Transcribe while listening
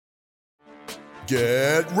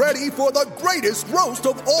Get ready for the greatest roast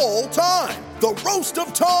of all time, the Roast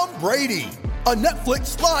of Tom Brady, a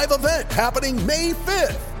Netflix live event happening May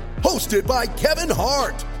 5th. Hosted by Kevin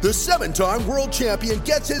Hart, the 7-time world champion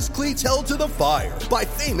gets his cleats held to the fire by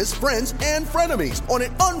famous friends and frenemies on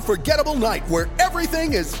an unforgettable night where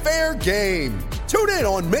everything is fair game. Tune in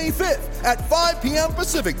on May 5th at 5 p.m.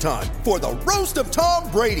 Pacific time for the Roast of Tom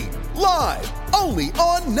Brady, live only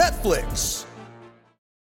on Netflix.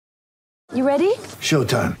 You ready?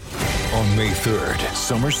 Showtime. On May 3rd,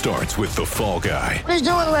 summer starts with The Fall Guy. What are you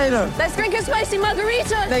doing later? Let's drink a spicy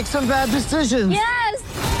margarita. Make some bad decisions. Yes!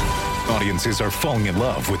 Audiences are falling in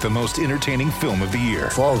love with the most entertaining film of the year.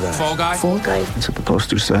 Fall Guy. Fall Guy? Fall guy. That's what the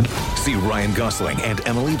poster said. See Ryan Gosling and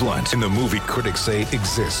Emily Blunt in the movie critics say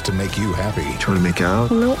exists to make you happy. Trying to make it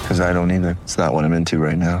out? Nope. Because I don't either. It's not what I'm into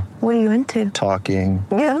right now. What are you into? Talking.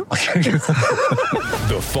 Yeah.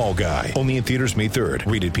 The Fall Guy. Only in theaters May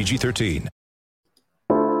 3rd. Rated PG-13.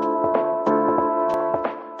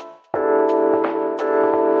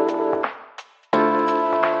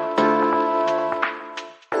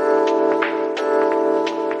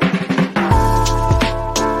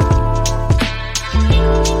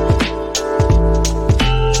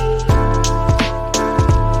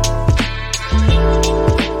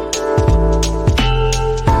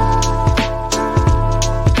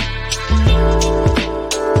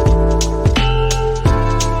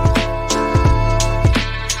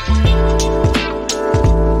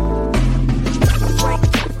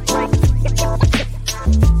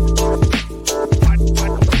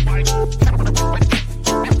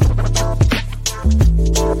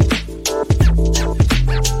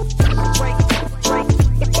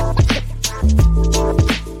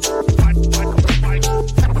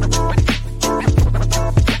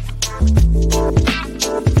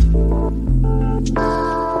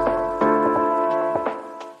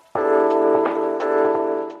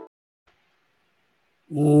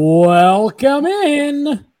 Welcome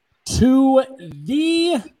in to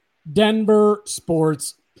the Denver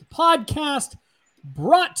Sports Podcast,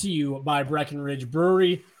 brought to you by Breckenridge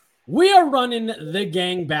Brewery. We are running the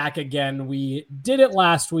gang back again. We did it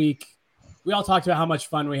last week. We all talked about how much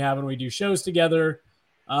fun we have when we do shows together.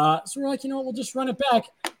 So we're like, you know what, we'll just run it back.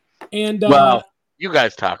 And well, you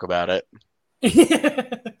guys talk about it.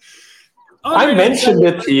 I mentioned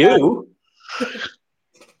it to you.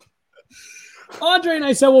 Andre and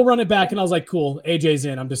I said we'll run it back, and I was like, cool, AJ's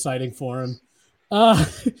in. I'm deciding for him.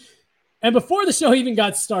 And before the show even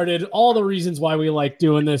got started, all the reasons why we like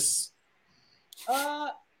doing this are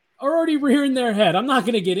already rearing their head. I'm not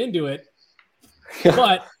going to get into it,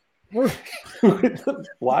 but we're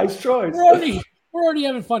wise choice. We're already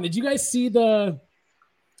having fun. Did you guys see I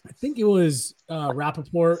think it was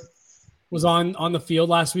Rappaport was on the field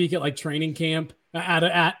last week at like training camp,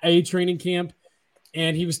 at a training camp.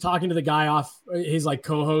 And he was talking to the guy off his like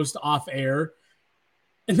co-host off air,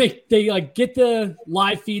 and they like get the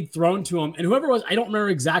live feed thrown to him. And whoever it was, I don't remember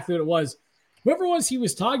exactly what it was. Whoever it was he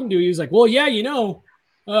was talking to, he was like, well, yeah, you know,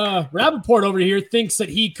 Rappaport over here thinks that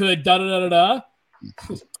he could da-da-da-da-da.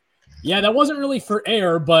 Yeah, that wasn't really for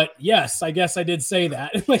air, but yes, I guess I did say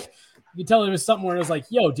that. Like, you tell it was something where it was like,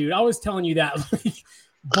 yo, dude, I was telling you that like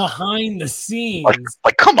behind the scenes.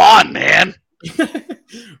 Like come on, man.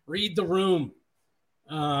 Read the room.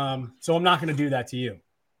 So I'm not going to do that to you.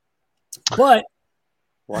 But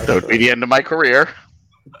that would be the end of my career.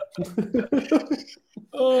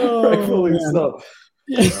 Rightfully so.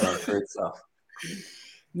 Great stuff.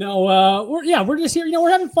 No, we're just here. You know,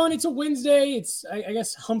 we're having fun. It's a Wednesday. It's I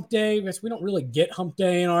guess hump day. I guess we don't really get hump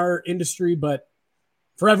day in our industry, but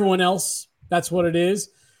for everyone else, that's what it is.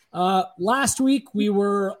 Last week we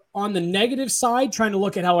were on the negative side, trying to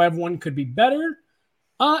look at how everyone could be better.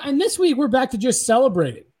 And this week, we're back to just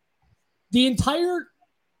celebrating. The entire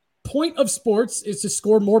point of sports is to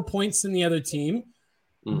score more points than the other team,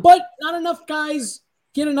 but not enough guys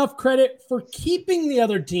get enough credit for keeping the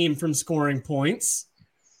other team from scoring points.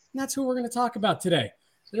 And that's who we're going to talk about today.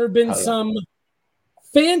 There have been some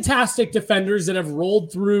fantastic defenders that have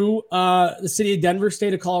rolled through the city of Denver,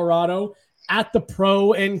 state of Colorado, at the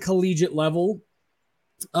pro and collegiate level.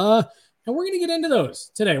 And we're going to get into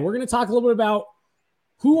those today. We're going to talk a little bit about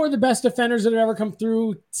who are the best defenders that have ever come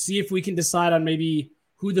through, see if we can decide on maybe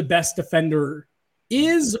who the best defender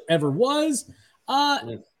is, ever was.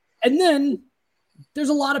 And then there's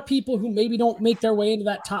a lot of people who maybe don't make their way into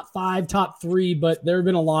that top 5, top 3, but there have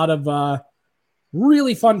been a lot of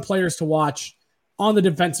really fun players to watch on the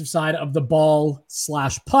defensive side of the ball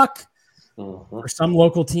 / puck. For some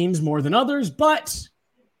local teams more than others, but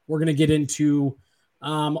we're going to get into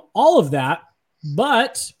all of that.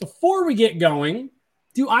 But before we get going,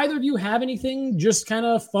 do either of you have anything just kind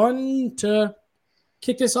of fun to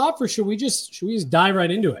kick this off, or should we just dive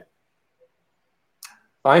right into it?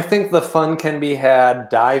 I think the fun can be had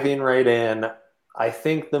diving right in. I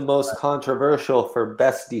think the most controversial for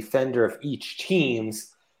best defender of each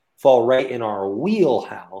teams fall right in our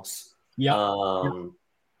wheelhouse.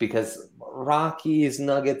 Because Rockies,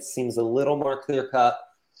 Nuggets seems a little more clear-cut.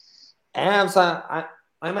 Avs,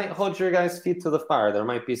 I might hold your guys' feet to the fire. There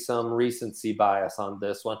might be some recency bias on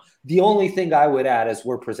this one. The only thing I would add is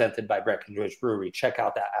we're presented by Breckenridge Brewery. Check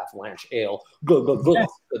out that Avalanche Ale.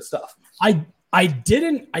 Good stuff. I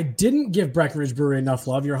didn't give Breckenridge Brewery enough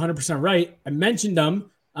love. You're 100% right. I mentioned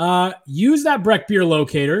them. Use that Breck beer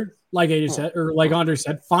locator, like Andrew said, or like Andre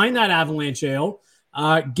said. Find that Avalanche Ale.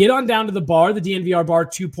 Get on down to the bar, the DNVR Bar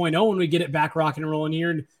 2.0, when we get it back rocking and rolling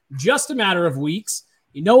here in just a matter of weeks.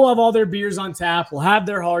 You know, we'll have all their beers on tap. We'll have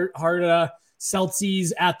their hard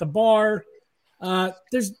seltzies at the bar.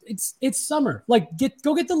 It's summer. Like,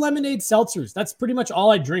 go get the lemonade seltzers. That's pretty much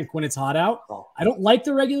all I drink when it's hot out. I don't like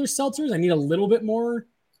the regular seltzers. I need a little bit more,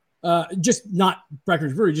 just not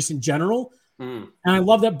Breckenridge Brewery, just in general. And I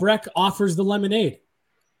love that Breck offers the lemonade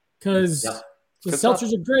because the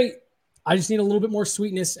seltzers are great. I just need a little bit more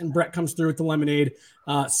sweetness, and Breck comes through with the lemonade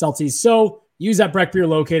seltzies. So use that Breck beer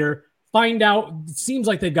locator. Find out. It seems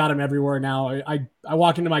like they've got them everywhere now. I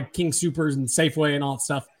walk into my King Soopers and Safeway and all that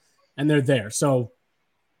stuff, and they're there. So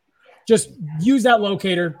just use that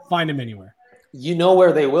locator. Find them anywhere. You know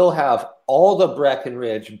where they will have all the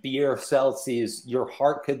Breckenridge beer seltzies your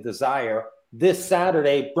heart could desire. This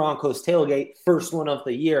Saturday, Broncos tailgate, first one of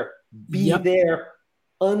the year. Be there,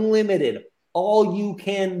 unlimited, all you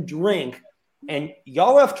can drink. And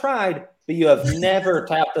y'all have tried, but you have never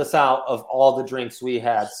tapped us out of all the drinks we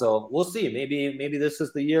had. So we'll see. Maybe this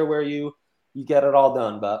is the year where you get it all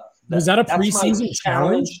done. But was that a preseason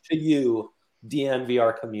challenge to you,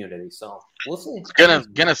 DNVR community? So we'll see. I was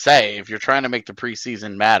gonna say, if you're trying to make the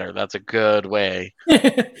preseason matter, that's a good way.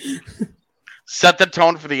 Set the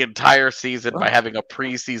tone for the entire season by having a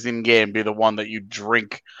preseason game be the one that you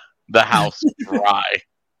drink the house dry.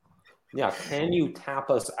 Yeah, can you tap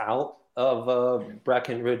us out of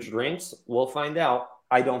Breckenridge drinks? We'll find out.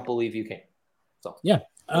 I don't believe you can. So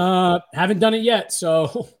haven't done it yet.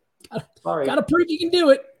 So got to prove you can do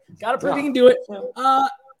it.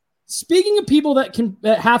 Speaking of people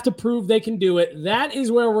that have to prove they can do it, that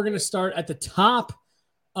is where we're going to start at the top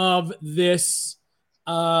of this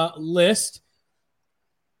list.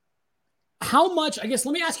 How much? I guess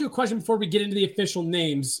let me ask you a question before we get into the official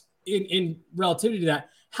names. In relativity to that,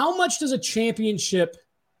 how much does a championship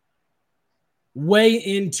weigh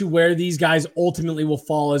into where these guys ultimately will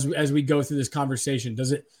fall as we go through this conversation?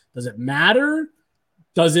 Does it matter?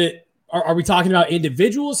 Are we talking about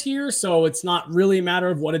individuals here? So it's not really a matter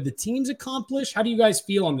of what did the teams accomplish? How do you guys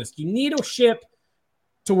feel on this? Do you need a ship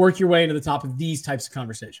to work your way into the top of these types of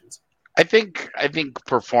conversations? I think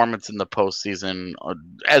performance in the postseason,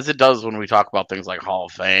 as it does when we talk about things like Hall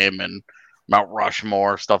of Fame and Mount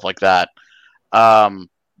Rushmore, stuff like that.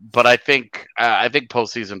 But I think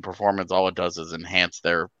postseason performance, all it does is enhance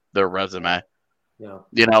their resume. Yeah.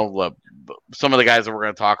 You know, some of the guys that we're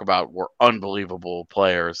going to talk about were unbelievable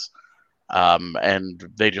players, and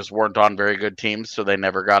they just weren't on very good teams, so they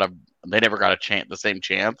never got the same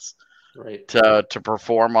chance to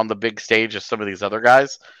perform on the big stage as some of these other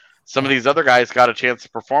guys. Some of these other guys got a chance to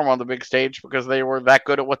perform on the big stage because they were that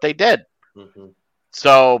good at what they did. Mm-hmm.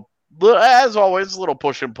 So, as always, a little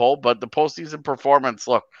push and pull, but the postseason performance,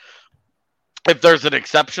 look, if there's an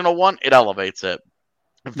exceptional one, it elevates it.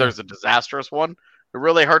 If there's a disastrous one, it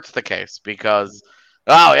really hurts the case because,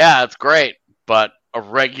 it's great, but a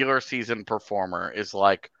regular season performer is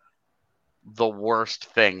like the worst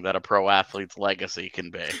thing that a pro athlete's legacy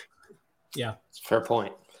can be. Yeah, it's a fair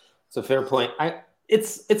point. It's a fair point.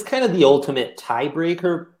 It's kind of the ultimate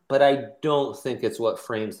tiebreaker, but I don't think it's what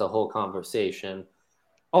frames the whole conversation.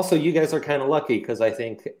 Also, you guys are kind of lucky because I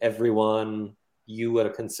think everyone you would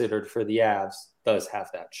have considered for the Avs does have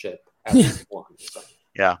that chip at least one. So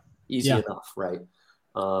easy enough, right?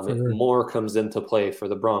 More comes into play for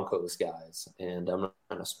the Broncos guys, and I'm not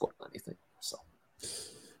going to spoil anything. So,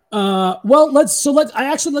 let's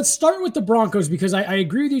start with the Broncos because I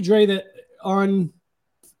agree with you, Dre, that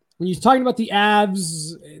when you're talking about the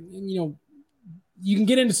Avs, you know, you can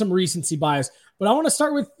get into some recency bias. But I want to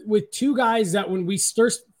start with two guys that when we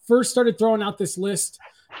first started throwing out this list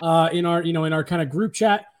in our kind of group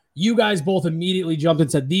chat, you guys both immediately jumped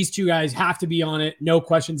and said these two guys have to be on it, no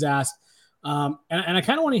questions asked. And I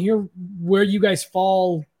kind of want to hear where you guys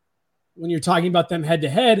fall when you're talking about them head to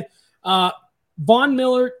head. Von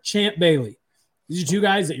Miller, Champ Bailey. These are two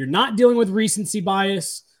guys that you're not dealing with recency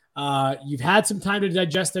bias. You've had some time to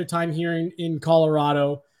digest their time here in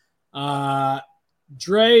Colorado.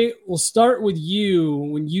 Dre, we'll start with you.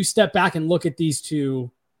 When you step back and look at these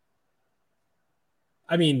two,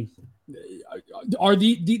 I mean, are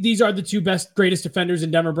these are the two greatest defenders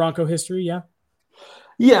in Denver Bronco history? Yeah.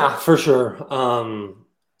 Yeah, for sure.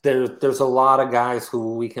 There's a lot of guys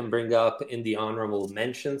who we can bring up in the honorable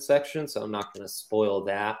mention section, so I'm not going to spoil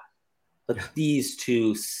that. But these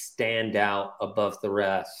two stand out above the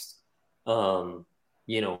rest. One's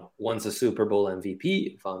a Super Bowl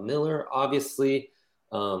MVP, Von Miller, obviously.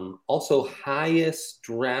 Also highest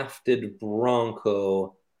drafted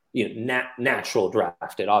Bronco, natural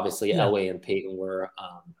drafted. Obviously, Elway and Peyton were.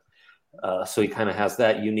 So he kind of has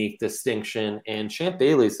that unique distinction. And Champ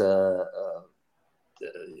Bailey's a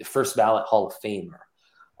first ballot Hall of Famer,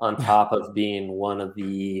 on top of being one of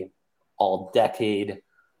the all-decade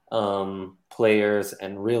players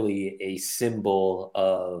and really a symbol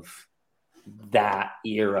of that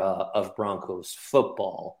era of Broncos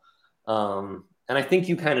football. And I think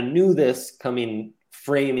you kind of knew this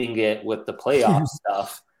framing it with the playoff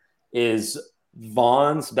stuff, is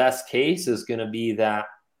Von's best case is going to be that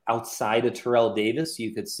outside of Terrell Davis,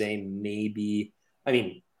 you could say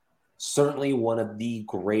certainly one of the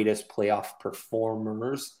greatest playoff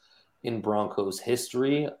performers in Broncos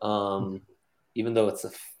history. Even though it's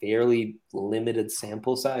a fairly limited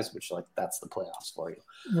sample size, which that's the playoffs for you.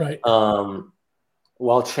 Right.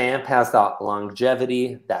 While Champ has that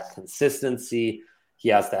longevity, that consistency, he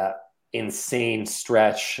has that insane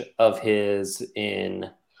stretch of his in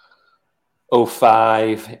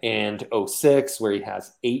 05 and 06, where he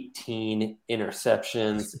has 18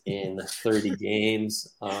 interceptions in 30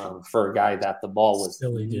 games for a guy that the ball was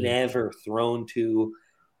never thrown to.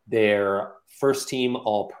 Their first team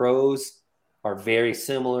all pros are very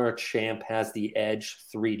similar. Champ has the edge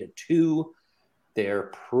 3-2. Their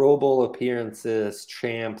Pro Bowl appearances,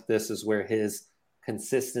 Champ, this is where his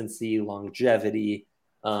consistency, longevity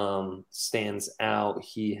stands out.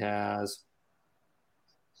 He has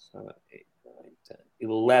 7, 8, 9, 10,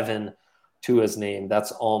 11 to his name.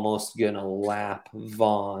 That's almost going to lap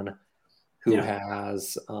Von, who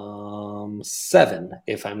has 7,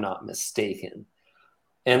 if I'm not mistaken.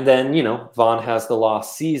 And then, Von has the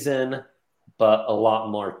lost season, but a lot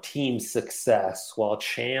more team success. While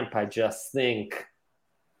Champ, I just think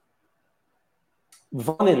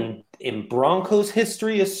Von in Broncos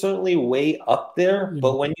history is certainly way up there.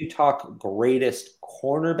 But when you talk greatest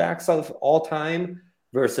cornerbacks of all time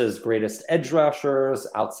versus greatest edge rushers,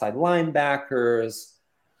 outside linebackers,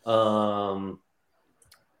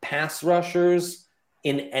 pass rushers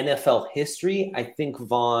in NFL history, I think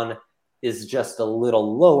Von is just a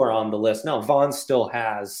little lower on the list. Now, Von still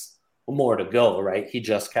has more to go, right? He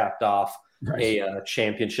just capped off a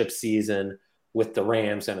championship season with the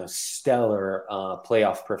Rams and a stellar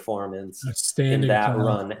playoff performance in that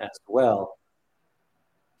run as well.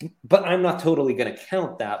 But I'm not totally going to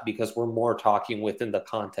count that because we're more talking within the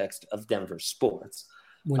context of Denver sports.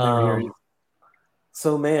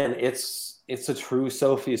 So, man, it's a true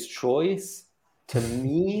Sophie's choice. To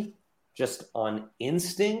me, just on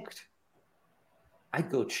instinct, I'd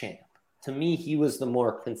go Champ. To me, he was the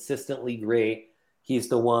more consistently great. He's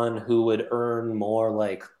the one who would earn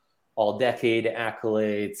more all-decade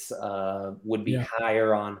accolades, would be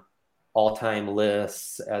higher on all-time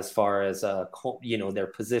lists as far as their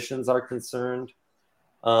positions are concerned.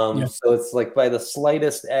 So it's by the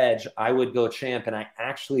slightest edge, I would go Champ, and I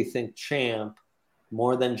actually think Champ,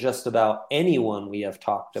 more than just about anyone we have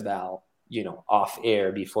talked about, off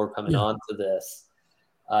air before coming on to this,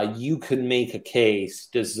 you could make a case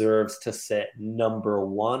deserves to sit number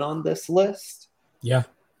 1 on this list. Yeah.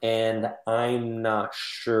 And I'm not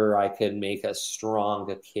sure I could make as strong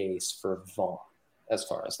a case for Von as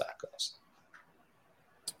far as that goes.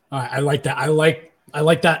 I like that. I like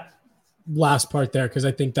that last part there because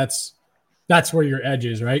I think that's where your edge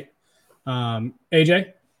is, right?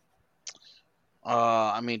 AJ?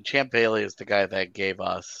 Champ Bailey is the guy that gave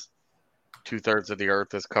us 2/3 of the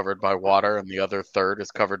earth is covered by water and the other third is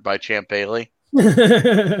covered by Champ Bailey.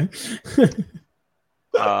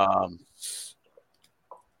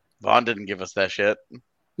 Von didn't give us that shit.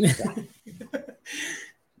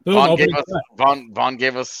 Von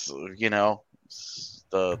gave us,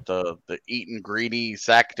 the eating greedy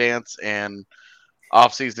sack dance and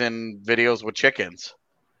off-season videos with chickens.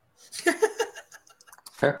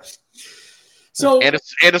 Fair. So and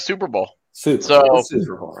a Super Bowl.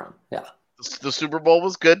 Super Bowl run. Yeah. The Super Bowl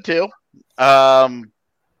was good too.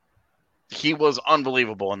 He was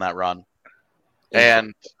unbelievable in that run.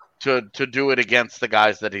 And to do it against the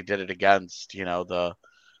guys that he did it against, you know,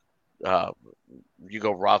 you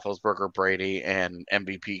go Roethlisberger, Brady, and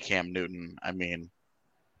MVP Cam Newton. I mean,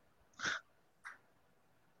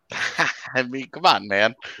 come on,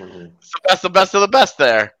 man. It's the best of the best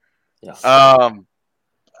there. Yeah.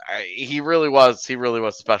 He really was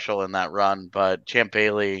special in that run, but Champ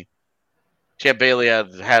Bailey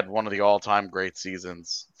had one of the all-time great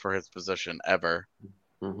seasons for his position ever.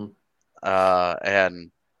 Mm-hmm.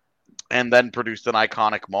 And then produced an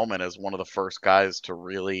iconic moment as one of the first guys to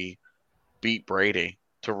really beat Brady,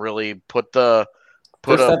 to really put ever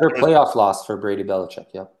playoff loss for Brady Belichick.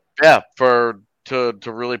 Yep. Yeah, to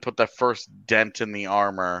really put that first dent in the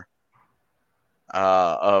armor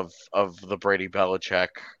of the Brady Belichick,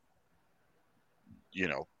 you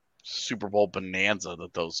know, Super Bowl bonanza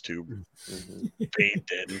that those two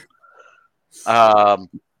bathed in.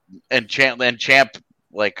 And Champ,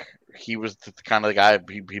 like, he was kind of the guy,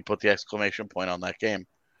 he put the exclamation point on that game,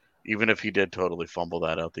 even if he did totally fumble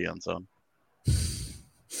that out the end zone.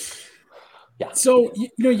 Yeah. So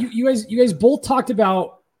you guys both talked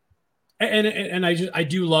about, and I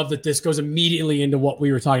do love that this goes immediately into what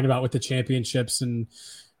we were talking about with the championships, and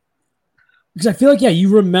because I feel like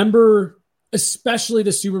you remember especially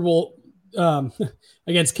the Super Bowl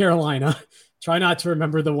against Carolina. Try not to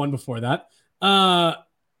remember the one before that, and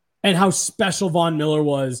how special Von Miller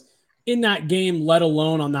was in that game, let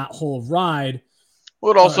alone on that whole ride.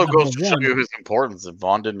 Well, it also goes to show you his importance that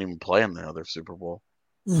Von didn't even play in the other Super Bowl.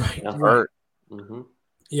 Right. Hurt. Mm-hmm.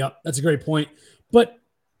 Yeah, that's a great point. But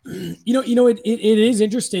it is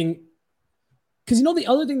interesting because the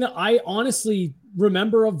other thing that I honestly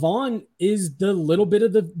remember of Von is the little bit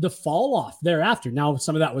of the fall off thereafter. Now,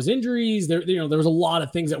 some of that was injuries. There was a lot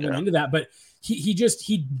of things that went into that, but he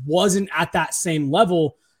wasn't at that same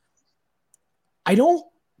level. I don't,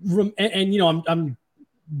 I'm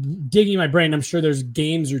digging my brain. I'm sure there's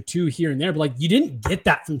games or two here and there, but like you didn't get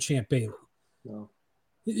that from Champ Bailey. No.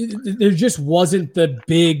 There just wasn't the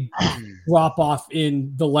big drop off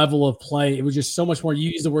in the level of play. It was just so much more.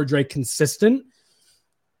 You use the word, Drake, consistent.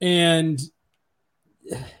 And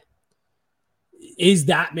is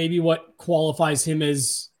that maybe what qualifies him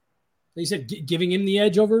as, like you said, giving him the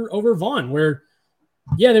edge over Von, where,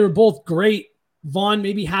 they were both great. Von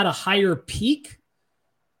maybe had a higher peak,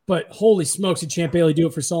 but holy smokes, did Champ Bailey do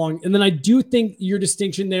it for so long? And then I do think your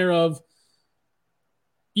distinction there of,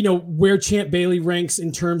 where Champ Bailey ranks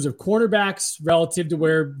in terms of cornerbacks relative to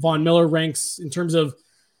where Von Miller ranks in terms of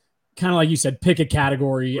kind of like you said, pick a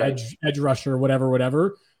category, right. edge rusher,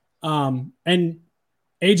 whatever. And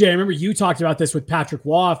AJ, I remember you talked about this with Patrick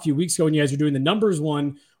Waugh a few weeks ago when you guys were doing the numbers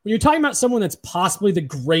one. When you're talking about someone that's possibly the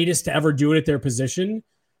greatest to ever do it at their position,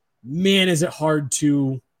 man, is it hard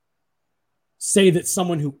to say that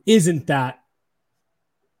someone who isn't that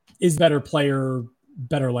is better player,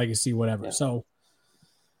 better legacy, whatever. Yeah. So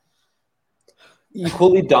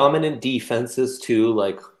equally dominant defenses too,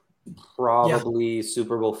 like probably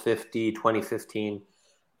Super Bowl 50, 2015,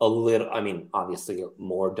 a little, I mean, obviously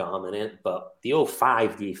more dominant, but the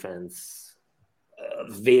 05 defense,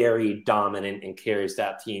 very dominant and carries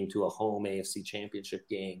that team to a home AFC championship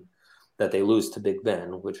game that they lose to Big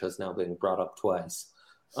Ben, which has now been brought up twice.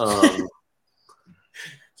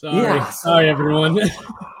 Sorry, everyone.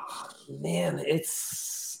 Man,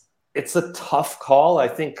 it's a tough call. I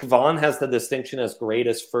think Von has the distinction as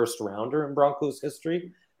greatest first rounder in Broncos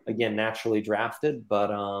history. Again, naturally drafted,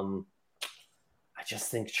 but I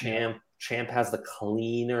just think Champ has the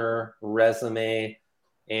cleaner resume.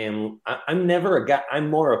 And I'm never a guy. I'm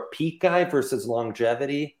more a peak guy versus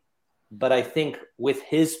longevity. But I think with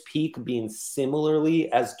his peak being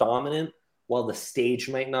similarly as dominant, while the stage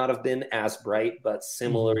might not have been as bright, but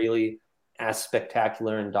similarly as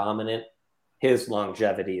spectacular and dominant, his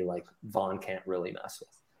longevity, like Von can't really mess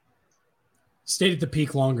with. Stayed at the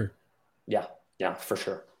peak longer. Yeah, for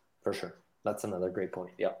sure. That's another great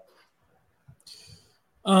point. Yeah.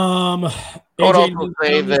 I would also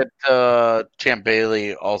say that Champ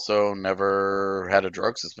Bailey also never had a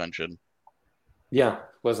drug suspension. Yeah,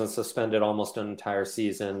 wasn't suspended almost an entire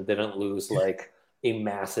season. Didn't lose like a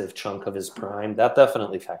massive chunk of his prime. That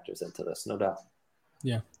definitely factors into this, no doubt.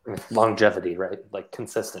 Yeah, longevity, right? Like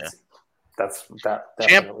consistency. Yeah. That's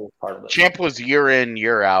definitely part of it. Champ was year in,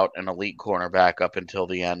 year out an elite cornerback up until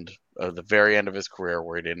the end, the very end of his career,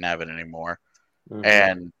 where he didn't have it anymore. Mm-hmm.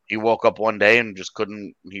 And he woke up one day and just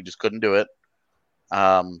couldn't do it.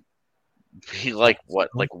 He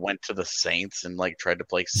went to the Saints and tried to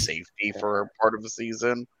play safety for part of the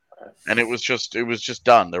season. And it was just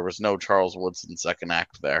done. There was no Charles Woodson second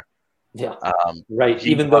act there. Yeah. Right.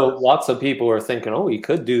 Even though lots of people were thinking, oh, he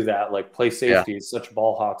could do that, like play safety, such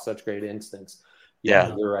ball hawk, such great instincts.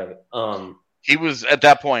 Yeah, you're right. He was at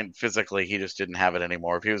that point physically, he just didn't have it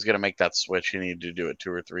anymore. If he was going to make that switch, he needed to do it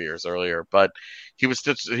 2 or 3 years earlier. But he was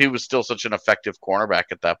still such an effective cornerback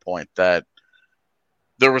at that point that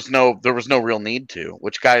there was no real need to.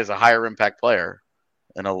 Which guy is a higher impact player,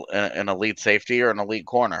 an elite safety or an elite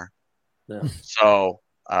corner? Yeah. So.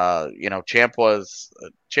 Champ was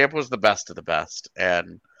the best of the best,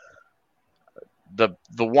 and the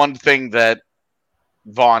one thing that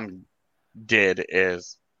Vaughn did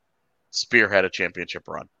is spearhead a championship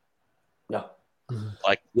run. Yeah,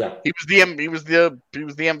 he was the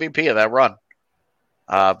MVP of that run.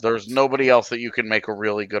 There's nobody else that you can make a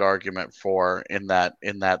really good argument for in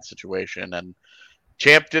that situation, and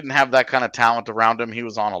Champ didn't have that kind of talent around him. He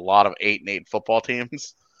was on a lot of 8-8 football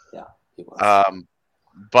teams. Yeah, he was.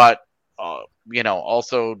 But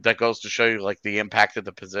also that goes to show you like the impact of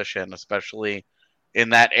the position, especially in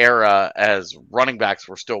that era as running backs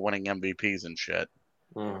were still winning MVPs and shit.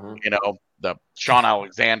 Mm-hmm. The Sean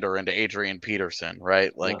Alexander into Adrian Peterson,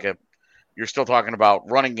 right? Like if you're still talking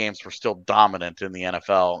about running games were still dominant in the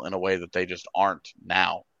NFL in a way that they just aren't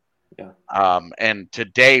now. Yeah. And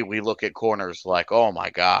today we look at corners like, oh my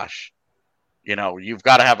gosh, you've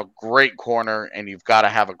got to have a great corner and you've got to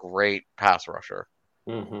have a great pass rusher.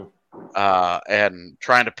 Mm-hmm. And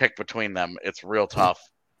trying to pick between them, it's real tough.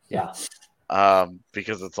 Yeah.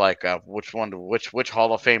 Because it's like, which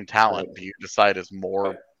Hall of Fame talent do you decide is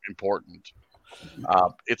more important?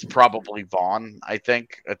 It's probably Vaughn. I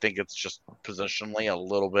think it's just positionally a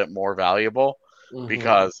little bit more valuable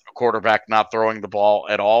because a quarterback not throwing the ball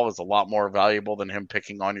at all is a lot more valuable than him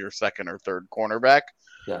picking on your second or third cornerback.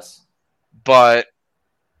 Yes. But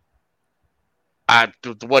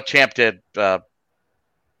what Champ did,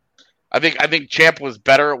 I think Champ was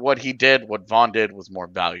better at what he did. What Vaughn did was more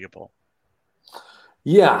valuable.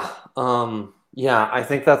 Yeah. I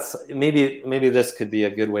think that's maybe this could be a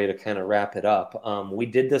good way to kind of wrap it up. We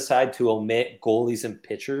did decide to omit goalies and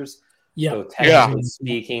pitchers. Yeah. So technically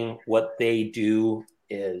speaking, what they do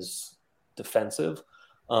is defensive.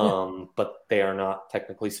 But they are not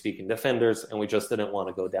technically speaking defenders, and we just didn't want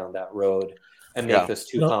to go down that road and make this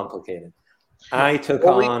too complicated. I took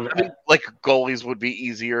like goalies would be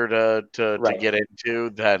easier to get into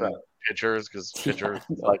than pitchers because pitchers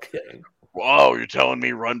like, whoa, you're telling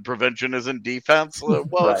me run prevention isn't defense? Well,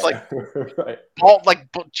 it's like ball, like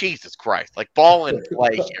Jesus Christ, like ball in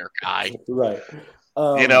play here, guy. Right.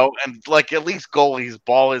 And like at least goalies,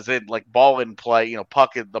 ball is in play.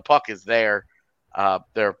 The puck is there.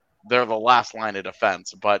 They're the last line of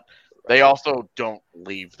defense, but they also don't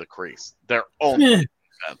leave the crease. They're only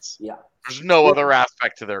defense. Yeah. There's no other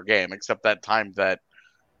aspect to their game except that time that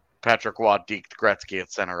Patrick Waugh deked Gretzky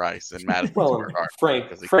at center ice in Madison Square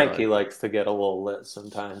Garden. Frankie likes to get a little lit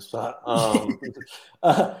sometimes, but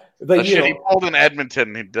the shit he pulled in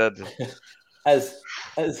Edmonton, he did. As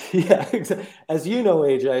you know,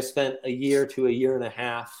 AJ, I spent a year to a year and a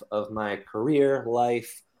half of my career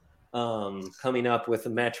life coming up with a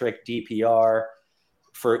metric DPR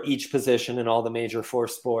for each position in all the major 4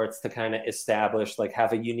 sports to kind of establish, like,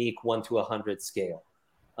 have a unique 1 to 100 scale.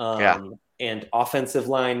 And offensive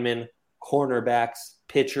linemen, cornerbacks,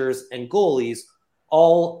 pitchers, and goalies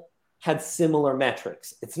all had similar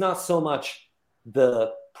metrics. It's not so much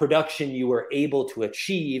the production you were able to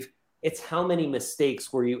achieve, it's how many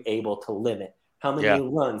mistakes were you able to limit, how many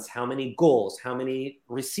runs, how many goals, how many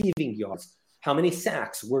receiving yards, how many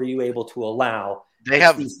sacks were you able to allow. They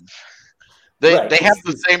have the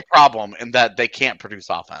same problem in that they can't produce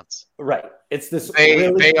offense. Right. It's this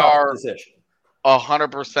they are position.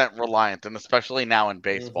 100% reliant, and especially now in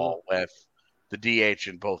baseball with the DH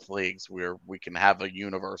in both leagues, where we can have a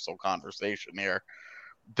universal conversation here,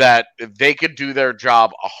 that they could do their job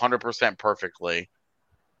 100% perfectly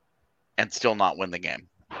and still not win the game.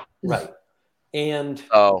 Right. And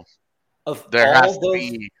of there all has to those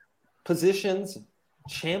be positions,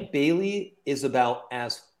 Champ Bailey is about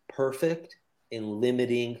as perfect in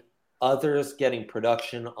limiting others getting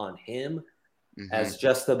production on him as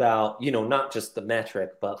just about, not just the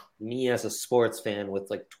metric, but me as a sports fan with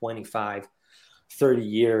like 25, 30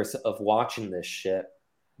 years of watching this shit.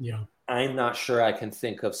 Yeah. I'm not sure I can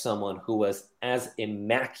think of someone who was as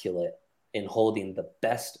immaculate in holding the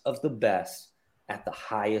best of the best at the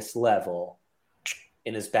highest level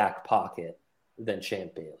in his back pocket than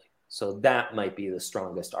Champ Bailey. So that might be the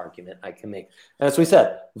strongest argument I can make. And as we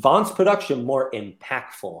said, Vaughn's production more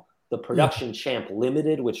impactful. The production Champ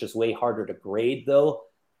limited, which is way harder to grade, though,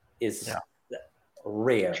 is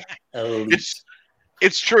rare.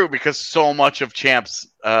 It's true because so much of Champ's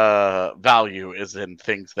value is in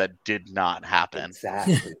things that did not happen.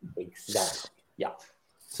 Exactly. Yeah.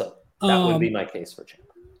 So that would be my case for Champ.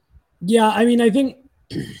 Yeah, I mean, I think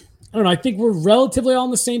we're relatively all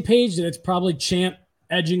on the same page that it's probably Champ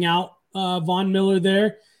edging out Von Miller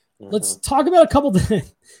there. Mm-hmm. Let's talk about a couple that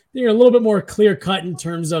are a little bit more clear cut in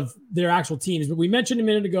terms of their actual teams. But we mentioned a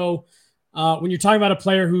minute ago when you're talking about a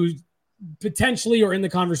player who potentially or in the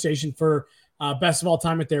conversation for best of all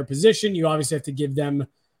time at their position, you obviously have to give them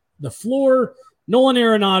the floor. Nolan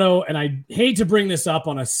Arenado, and I hate to bring this up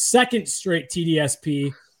on a second straight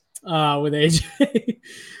TDSP with AJ,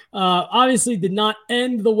 obviously did not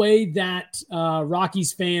end the way that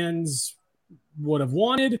Rockies fans would have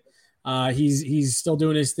wanted. He's still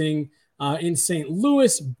doing his thing in St.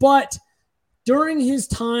 Louis, but during his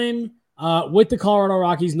time with the Colorado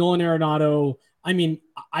Rockies, Nolan Arenado, I mean,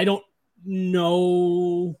 I don't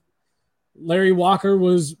know. Larry Walker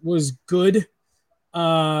was good,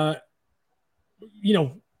 on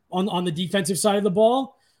the defensive side of the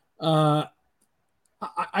ball. I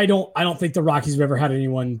don't think the Rockies have ever had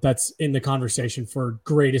anyone that's in the conversation for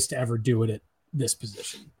greatest to ever do it at this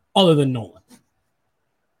position, other than Nolan.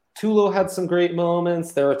 Tulo had some great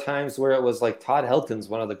moments. There were times where it was like Todd Helton's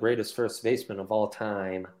one of the greatest first basemen of all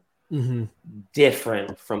time. Mm-hmm.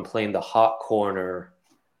 Different from playing the hot corner,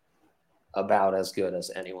 about as good as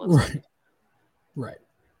anyone. Right.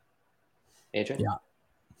 AJ?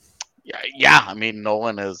 Yeah. I mean,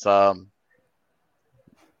 Nolan is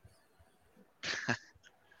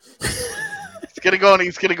he's gonna go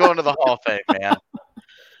into the Hall of Fame, man.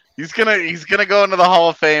 He's gonna go into the Hall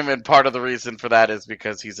of Fame, and part of the reason for that is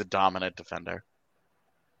because he's a dominant defender.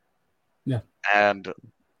 Yeah. And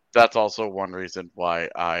that's also one reason why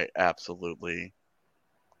I absolutely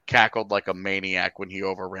cackled like a maniac when he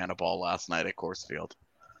overran a ball last night at Coors Field.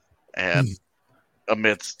 And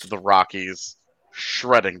amidst the Rockies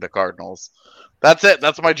shredding the Cardinals. That's it.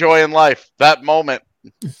 That's my joy in life. That moment.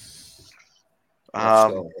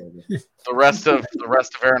 The rest of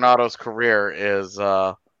Arenado's career is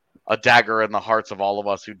a dagger in the hearts of all of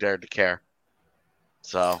us who dared to care.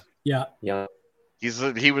 So yeah.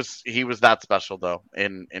 He was that special though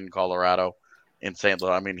in Colorado, in St.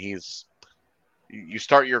 Louis. I mean, you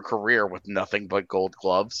start your career with nothing but Gold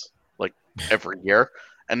Gloves like every year,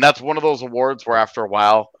 and that's one of those awards where after a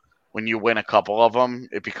while, when you win a couple of them,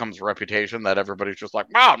 it becomes reputation that everybody's just like,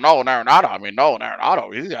 wow, Nolan Arenado. I mean, Nolan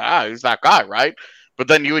Arenado, he's that guy, right? But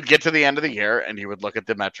then you would get to the end of the year and you would look at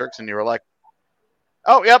the metrics and you were like,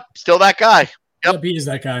 oh, yep, still that guy. Yep, he is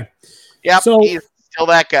that guy. Yep, so, he's still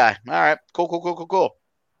that guy. All right, cool.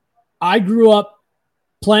 I grew up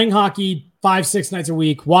playing hockey 5-6 nights a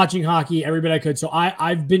week, watching hockey every bit I could. So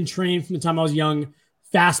I've been trained from the time I was young,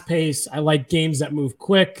 fast pace. I like games that move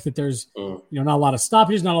quick, that there's not a lot of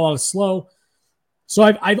stoppages, not a lot of slow. So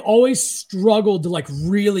I've always struggled to like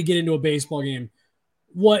really get into a baseball game.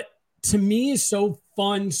 What to me is so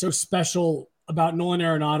fun, so special about Nolan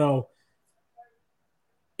Arenado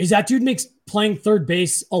is that dude makes playing third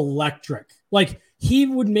base electric. Like he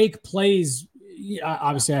would make plays.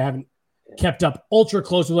 Obviously, I haven't kept up ultra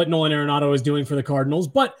close with what Nolan Arenado is doing for the Cardinals,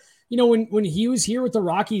 but when he was here with the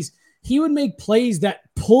Rockies, he would make plays that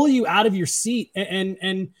pull you out of your seat.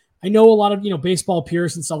 And I know a lot of baseball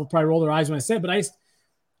purists and stuff will probably roll their eyes when I say it, but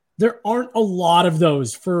there aren't a lot of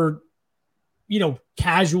those for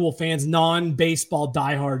casual fans, non-baseball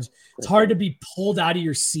diehards. It's hard to be pulled out of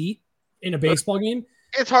your seat in a baseball game.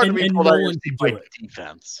 It's hard to be pulled out of your seat by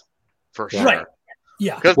defense, for sure. Right.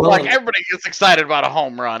 Yeah. Because everybody gets excited about a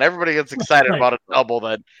home run. Everybody gets excited about a double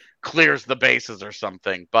that clears the bases or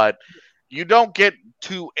something. But you don't get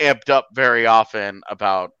too amped up very often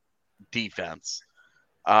about defense,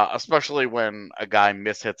 especially when a guy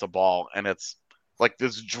mishits a ball and it's like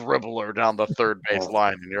this dribbler down the third base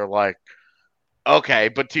line. And you're like, okay.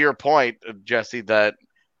 But to your point, Jesse, that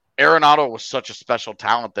Arenado was such a special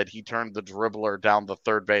talent that he turned the dribbler down the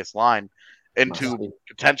third base line into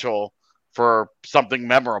potential for something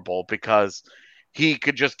memorable, because he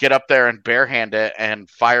could just get up there and barehand it and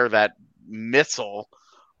fire that missile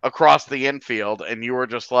across the infield, and you were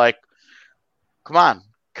just like, come on,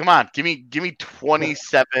 give me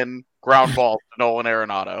 27 ground balls to Nolan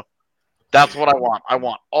Arenado. That's what I want. I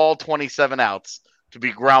want all 27 outs to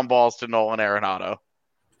be ground balls to Nolan Arenado.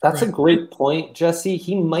 That's a great point, Jesse.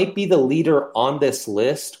 He might be the leader on this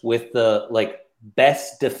list with the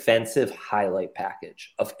best defensive highlight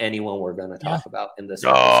package of anyone we're going to talk about in this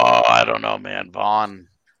episode. I don't know, man. Vaughn.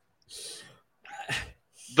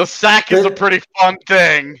 The sack is a pretty fun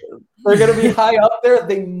thing. They're going to be high up there.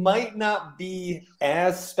 They might not be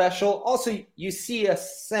as special. Also, you see a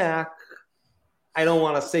sack I don't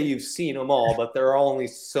want to say you've seen them all, but there are only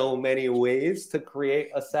so many ways to create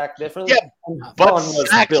a sack differently. Yeah, but one was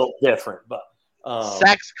built different. But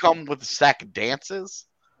sacks come with sack dances.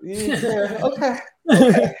 Yeah,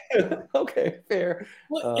 okay, fair.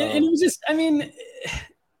 Well, and it was just, I mean,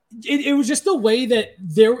 it was just the way that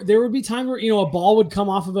there would be times where a ball would come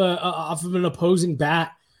off of an opposing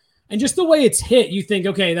bat, and just the way it's hit, you think,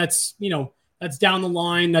 okay, that's that's down the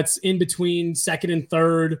line, that's in between second and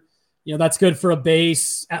third, that's good for a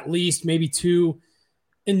base, at least maybe two.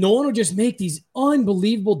 And Nolan would just make these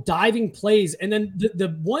unbelievable diving plays. And then the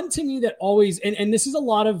one to me that always, and this is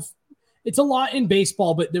it's a lot in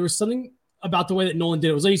baseball, but there was something about the way that Nolan did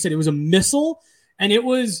it. It was like you said, it was a missile, and it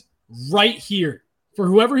was right here for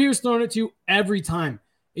whoever he was throwing it to every time.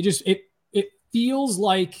 It feels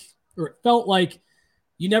like, or it felt like,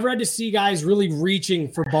 you never had to see guys really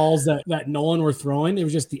reaching for balls that Nolan were throwing. It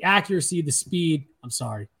was just the accuracy, the speed. I'm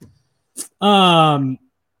sorry. Yeah,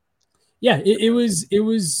 it was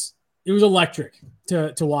electric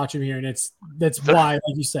to watch him here, and that's why,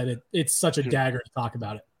 like you said, it's such a dagger to talk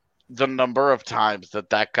about it. The number of times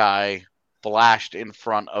that guy flashed in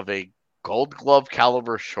front of a Gold Glove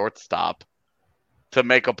caliber shortstop to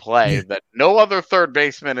make a play that no other third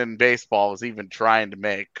baseman in baseball was even trying to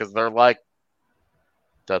make, because they're like,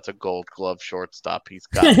 that's a Gold Glove shortstop. He's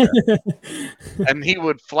got it. And he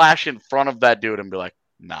would flash in front of that dude and be like,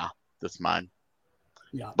 nah, this is mine.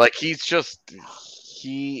 Yeah. Like, he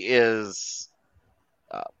is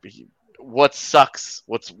what sucks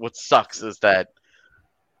is that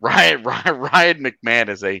Ryan McMahon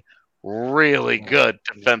is a really good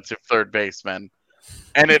defensive third baseman,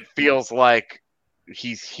 and it feels like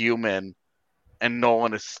he's human, and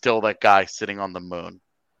Nolan is still that guy sitting on the moon.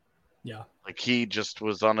 Yeah. Like, he just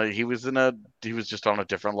was he was just on a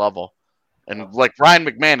different level. And like, Ryan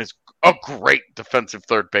McMahon is a great defensive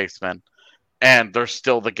third baseman, and there's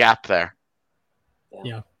still the gap there.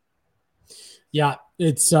 Yeah. Yeah.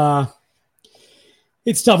 It's tough.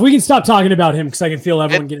 We can stop talking about him because I can feel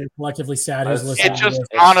everyone getting collectively sad. It just,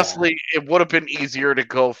 honestly, it would have been easier to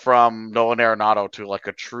go from Nolan Arenado to like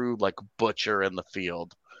a true like butcher in the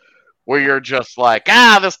field, where you're just like,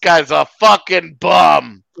 this guy's a fucking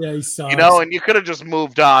bum. Yeah, he sucks. And you could have just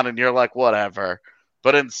moved on, and you're like, whatever.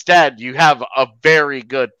 But instead, you have a very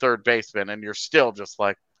good third baseman, and you're still just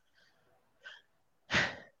like,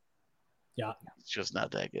 yeah, it's just not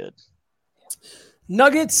that good.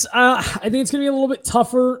 Nuggets, I think it's going to be a little bit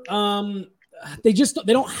tougher. They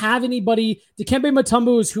don't have anybody. Dikembe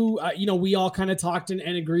Mutombo is who, we all kind of talked and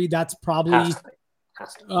agreed that's probably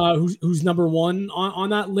who's number one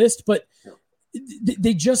on that list. But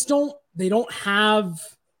they just don't have,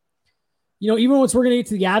 even once we're going to get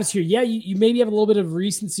to the Avs here, yeah, you maybe have a little bit of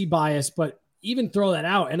recency bias, but even throw that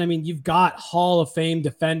out. And I mean, you've got Hall of Fame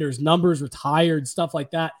defenders, numbers retired, stuff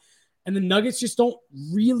like that. And the Nuggets just don't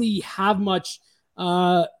really have much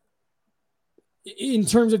in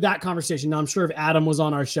terms of that conversation. Now, I'm sure if Adam was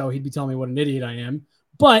on our show, he'd be telling me what an idiot I am.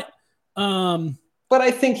 But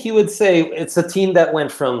I think he would say it's a team that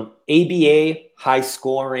went from ABA, high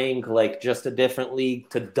scoring, like just a different league,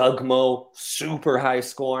 to Dugmo, super high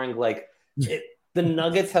scoring. Like the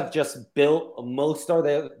Nuggets have just built most of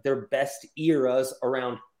their best eras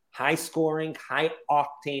around high scoring, high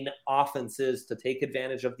octane offenses to take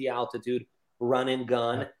advantage of the altitude, run and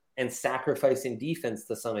gun, and sacrificing defense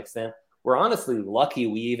to some extent. We're honestly lucky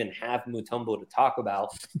we even have Mutombo to talk about,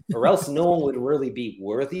 or else no one would really be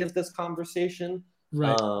worthy of this conversation.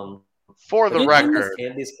 Right. For the record,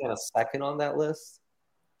 Andy's kind of second on that list.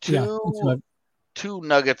 Two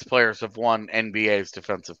Nuggets players have won NBA's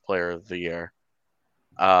Defensive Player of the Year.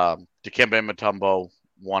 Dikembe Mutombo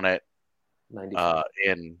won it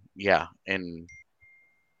in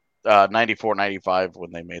 94-95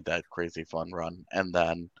 when they made that crazy fun run, and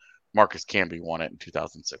then Marcus Camby won it in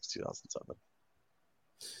 2006-2007.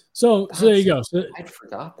 So there you go. So, I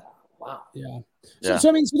forgot that. Wow. Yeah. So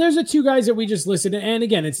I mean, there's the two guys that we just listed, and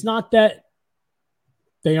again, it's not that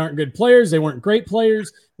they aren't good players; they weren't great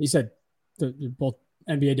players. You said they're both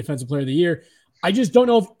NBA Defensive Player of the Year. I just don't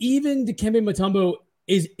know if even Dikembe Mutombo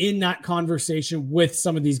is in that conversation with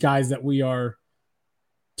some of these guys that we are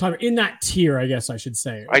talking in that tier, I guess I should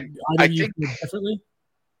say. I think differently.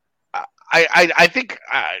 I think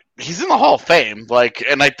he's in the Hall of Fame,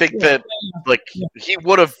 and I think he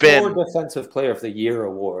would have been 4 Defensive Player of the Year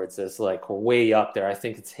awards is like way up there. I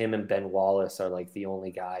think it's him and Ben Wallace are like the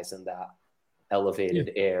only guys in that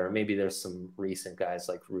elevated air. Maybe there's some recent guys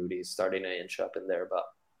like Rudy's starting to inch up in there, but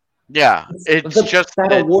it's just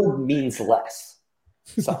that award means less.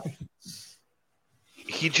 Sorry.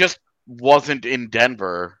 He just wasn't in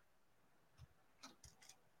Denver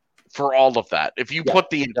for all of that. If you put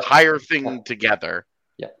the entire thing together,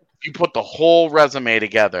 if you put the whole resume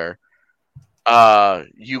together, if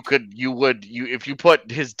you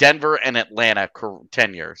put his Denver and Atlanta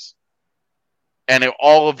 10 years, and if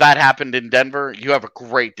all of that happened in Denver, you have a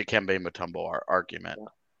great Dikembe Mutombo argument.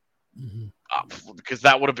 Because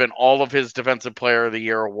that would have been all of his Defensive Player of the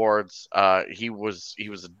Year awards. He was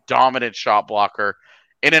a dominant shot blocker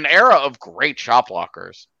in an era of great shot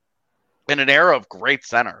blockers, in an era of great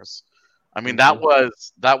centers. I mean, that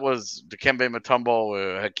was Dikembe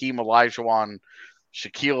Mutombo, Hakeem Olajuwon,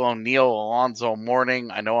 Shaquille O'Neal, Alonzo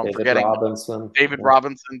Mourning. I know I'm forgetting David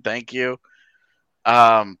Robinson. Thank you.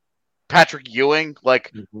 Patrick Ewing,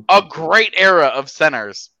 like a great era of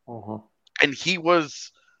centers, and he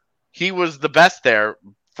was the best there.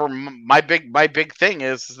 For my big thing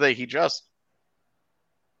is that he just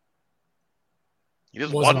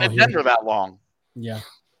wasn't in Denver that long. Yeah.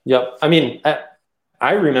 Yep. I mean,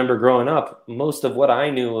 I remember growing up, most of what I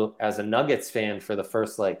knew as a Nuggets fan for the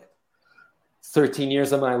first 13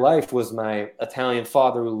 years of my life was my Italian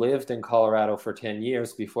father who lived in Colorado for 10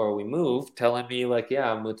 years before we moved, telling me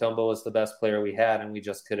Mutombo was the best player we had and we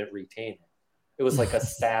just couldn't retain it. It was like a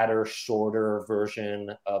sadder, shorter version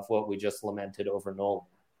of what we just lamented over Nolan.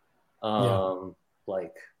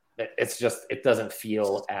 It's just, it doesn't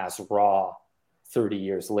feel as raw 30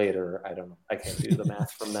 years later. I don't know. I can't do the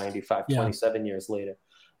math from 95, 27 years later.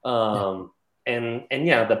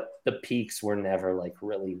 The peaks were never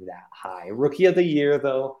really that high. Rookie of the Year,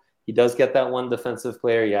 though, he does get that one defensive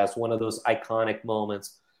player. He has one of those iconic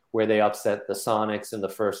moments where they upset the Sonics in the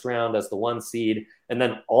first round as the 1 seed and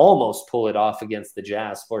then almost pull it off against the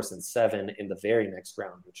Jazz, forcing 7 in the very next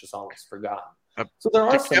round, which is almost forgotten. So there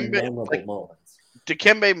are some memorable moments.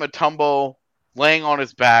 Dikembe Mutombo laying on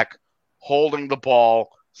his back, holding the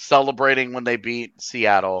ball, celebrating when they beat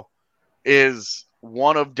Seattle is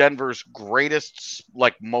one of Denver's greatest,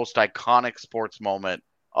 most iconic sports moment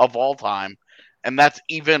of all time. And that's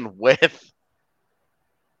even with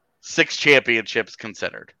 6 championships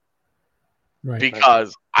considered. Right.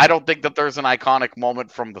 Because I don't think that there's an iconic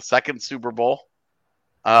moment from the second Super Bowl,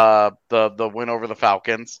 the win over the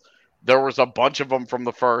Falcons. There was a bunch of them from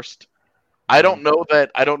the first. I don't know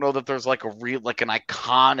that there's an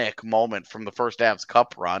iconic moment from the first Avs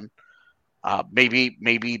Cup run.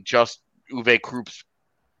 Maybe just Uwe Krupp's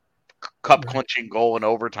cup clinching goal in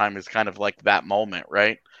overtime is kind of like that moment,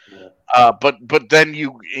 right? Yeah. But then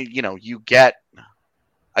you get,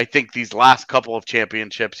 I think, these last couple of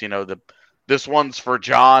championships. This one's for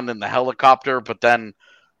John and the helicopter, but then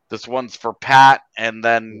this one's for Pat, and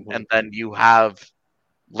then you have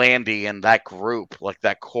Landy and that group,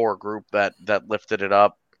 that core group that lifted it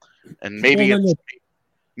up. And maybe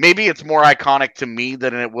it's more iconic to me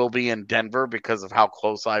than it will be in Denver because of how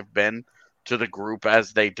close I've been to the group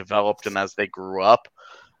as they developed and as they grew up.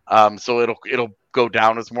 So it'll go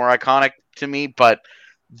down as more iconic to me. But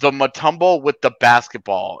the Mutombo with the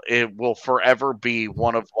basketball, it will forever be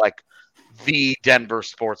one of the Denver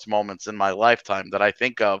sports moments in my lifetime that I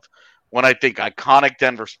think of when I think iconic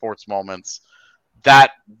Denver sports moments.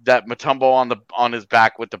 That Mutombo on his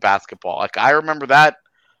back with the basketball, I remember that.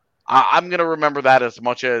 I'm gonna remember that as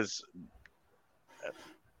much as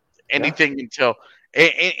anything until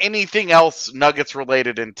anything else Nuggets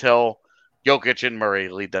related until Jokic and Murray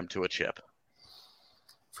lead them to a chip.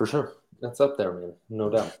 For sure, that's up there, man.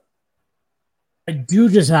 No doubt. I do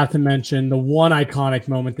just have to mention the one iconic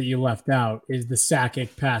moment that you left out is the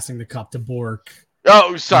Sakic passing the cup to Bork.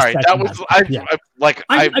 Oh, sorry. That was I think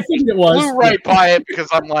it was. Flew right by it because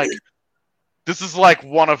I'm this is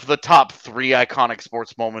one of the top 3 iconic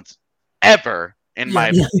sports moments ever in my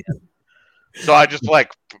opinion. So I just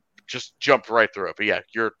jumped right through it. But yeah,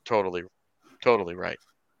 you're totally right.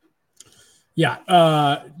 Yeah.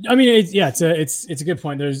 I mean, it's a good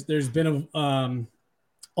point. There's been a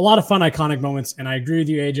lot of fun iconic moments, and I agree with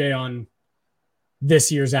you, AJ, on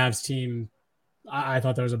this year's Avs team. I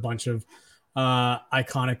thought there was a bunch of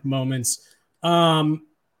iconic moments.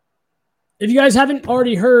 If you guys haven't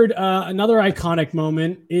already heard, another iconic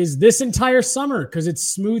moment is this entire summer because it's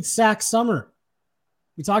Smooth Sack Summer.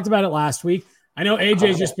 We talked about it last week. I know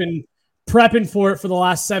AJ's just been prepping for it for the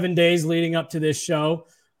last 7 days leading up to this show.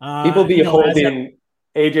 People be holding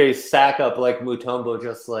AJ's sack up like Mutombo,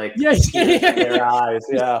 just their eyes.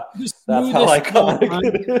 Yeah, that's how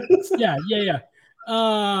iconic it is. Yeah.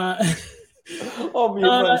 I'll mute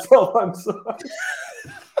myself. I'm sorry.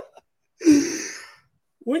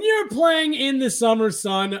 When you're playing in the summer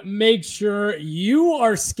sun, make sure you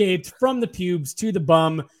are scaped from the pubes to the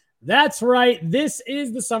bum. That's right. This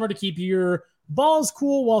is the summer to keep your balls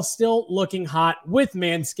cool while still looking hot with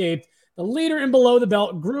Manscaped. the leader in below the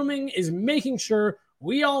belt grooming, is making sure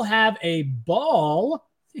we all have a ball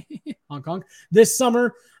Hong Kong this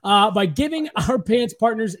summer by giving our pants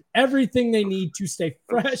partners everything they need to stay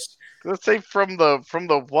fresh. Let's say from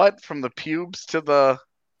the what? From the pubes to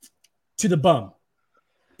the bum.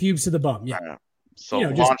 Pubes to the bum. Yeah.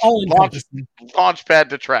 So just all launch pad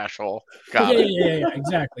to trash hole. Got it. Yeah,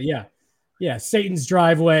 exactly. Yeah. Yeah. Satan's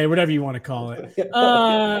driveway, whatever you want to call it.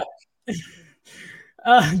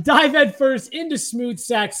 Dive head first into smooth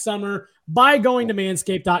sack summer by going to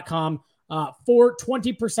manscaped.com for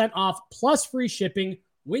 20% off plus free shipping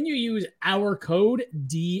when you use our code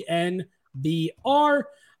DNVR. The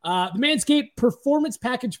Manscaped Performance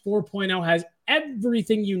Package 4.0 has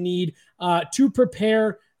everything you need to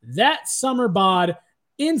prepare that summer bod.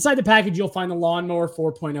 Inside the package, you'll find the Lawnmower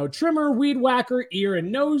 4.0 trimmer, weed whacker, ear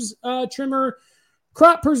and nose trimmer,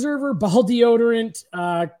 crop preserver, ball deodorant,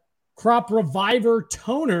 crop reviver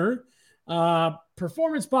toner,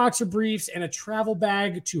 performance boxer briefs, and a travel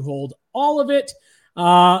bag to hold all of it.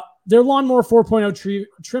 Their Lawnmower 4.0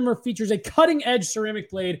 trimmer features a cutting-edge ceramic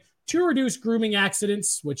blade to reduce grooming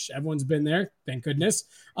accidents, which everyone's been there, thank goodness.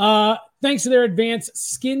 Thanks to their advanced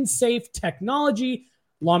skin-safe technology,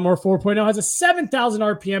 Lawnmower 4.0 has a 7,000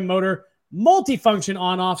 RPM motor, multifunction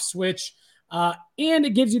on-off switch, and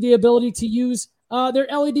it gives you the ability to use their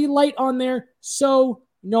LED light on there, so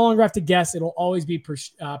you no longer have to guess. It'll always be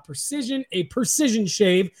a precision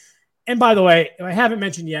shave. And by the way, if I haven't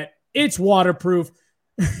mentioned yet, it's waterproof.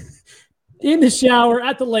 In the shower,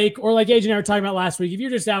 at the lake, or like AJ and I were talking about last week, if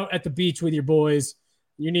you're just out at the beach with your boys,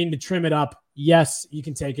 you're needing to trim it up, yes, you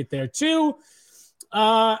can take it there too.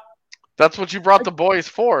 That's what you brought the boys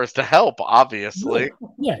for, is to help, obviously.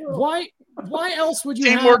 Yeah. Why else would you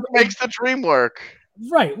Teamwork makes the dream work.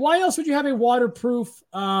 Right. Why else would you have a waterproof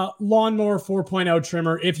Lawnmower 4.0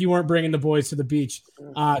 trimmer if you weren't bringing the boys to the beach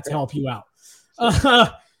to help you out?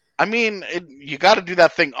 I mean, you got to do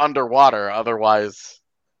that thing underwater, otherwise.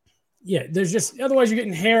 Yeah, otherwise you're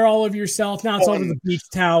getting hair all over yourself. Now it's over the beach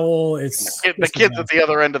towel. The kids at the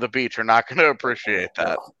other end of the beach are not going to appreciate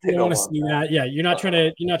that. They don't want to see that. Yeah, you're not trying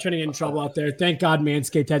to get in trouble out there. Thank God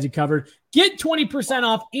Manscaped has you covered. Get 20%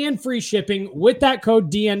 off and free shipping with that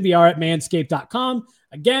code DNVR at manscaped.com.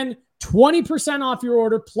 Again, 20% off your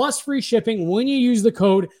order plus free shipping when you use the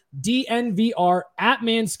code DNVR at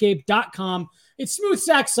manscaped.com. It's Smooth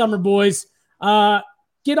Sack Summer, boys.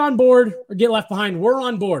 Get on board or get left behind. We're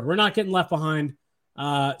on board. We're not getting left behind.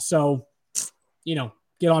 So,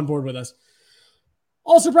 get on board with us.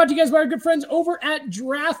 Also brought to you guys by our good friends over at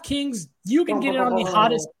DraftKings. You can get it on the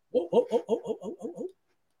hottest.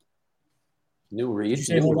 New read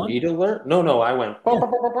alert? No, I went.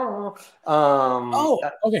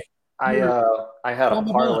 Okay. I had a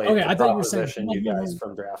parlay. Okay, I thought you were saying you guys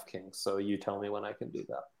from DraftKings. So you tell me when I can do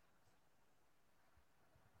that.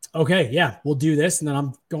 Okay, yeah, we'll do this, and then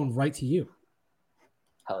I'm going right to you.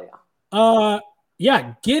 Hell yeah.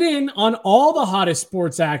 Yeah, get in on all the hottest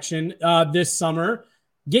sports action this summer.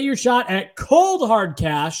 Get your shot at cold hard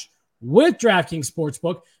cash with DraftKings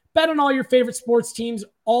Sportsbook. Bet on all your favorite sports teams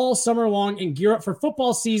all summer long and gear up for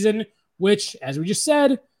football season, which, as we just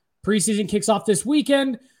said, preseason kicks off this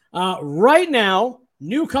weekend. Right now,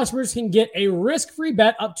 new customers can get a risk-free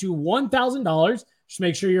bet up to $1,000. Just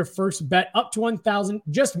make sure your first bet up to $1,000.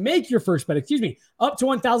 Just make your first bet, up to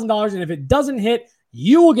 $1,000. And if it doesn't hit,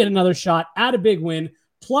 you will get another shot at a big win.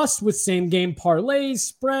 Plus, with same game parlays,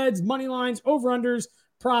 spreads, money lines, over-unders,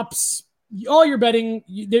 props, all your betting,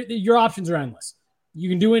 your options are endless. You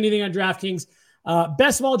can do anything on DraftKings.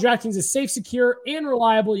 Best of all, DraftKings is safe, secure, and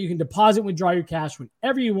reliable. You can deposit and withdraw your cash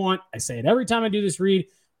whenever you want. I say it every time I do this read.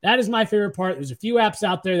 That is my favorite part. There's a few apps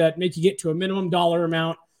out there that make you get to a minimum dollar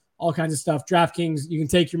amount. All kinds of stuff. DraftKings, you can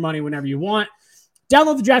take your money whenever you want.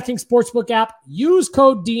 Download the DraftKings Sportsbook app. Use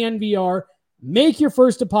code DNVR. Make your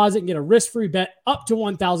first deposit and get a risk-free bet up to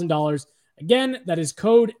 $1,000. Again, that is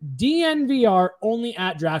code DNVR only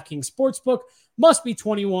at DraftKings Sportsbook. Must be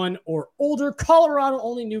 21 or older. Colorado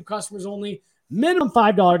only. New customers only. Minimum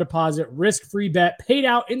 $5 deposit. Risk-free bet paid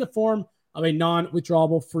out in the form of a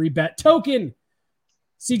non-withdrawable free bet token.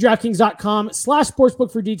 See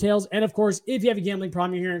DraftKings.com/sportsbook for details. And, of course, if you have a gambling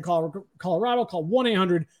problem, you're here in Colorado, call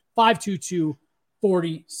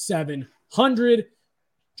 1-800-522-4700.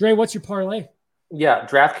 Dre, what's your parlay? Yeah,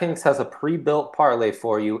 DraftKings has a pre-built parlay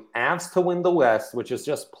for you. Avs to win the West, which is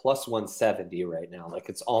just plus 170 right now. Like,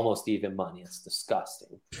 it's almost even money. It's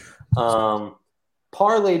disgusting.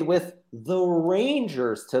 Parlayed with the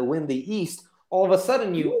Rangers to win the East. All of a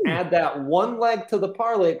sudden, you add that one leg to the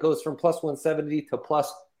parlay. It goes from plus 170 to plus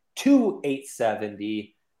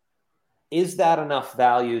 2,870. is that enough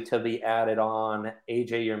value to be added on?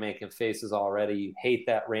 AJ, you're making faces already. You hate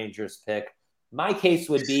that Rangers pick. My case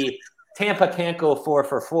would be Tampa can't go 4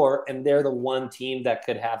 for 4, and they're the one team that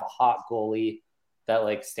could have a hot goalie that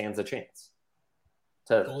like stands a chance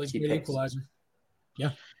to Goalie's keep great pace. equalizer.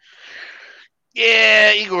 Yeah.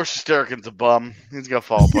 Yeah, Igor Shesterkin's a bum. He's gonna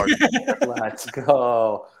fall apart. Let's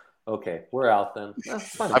go. Okay, we're out then.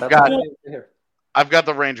 That's fine. I've got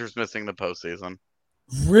the Rangers missing the postseason.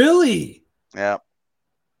 Really? Yeah.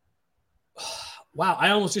 Wow,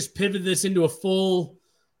 I almost just pivoted this into a full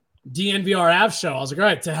DNVR Avs show. I was like, all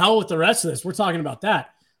right, to hell with the rest of this. We're talking about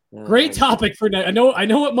that. Great topic for I know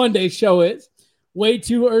what Monday's show is. Way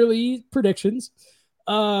too early predictions.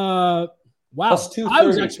 Wow. Plus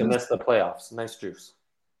 230 to miss the playoffs. Nice juice.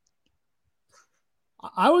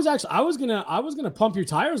 I was gonna pump your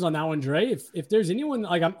tires on that one, Dre. If there's anyone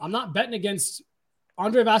like I'm not betting against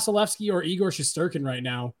Andrei Vasilevsky or Igor Shesterkin right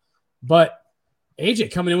now, but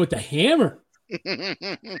AJ coming in with the hammer. I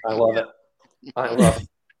love it.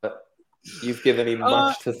 You've given me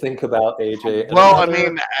much to think about, AJ. Well, I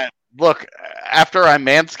mean, look, after I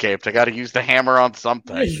manscaped, I got to use the hammer on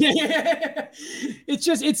something.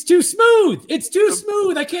 It's too smooth. It's too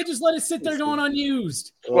smooth. I can't just let it sit there going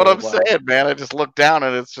unused. What I'm saying, man. I just look down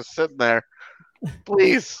and it's just sitting there.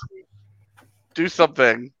 Please do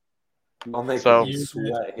something. I'll make you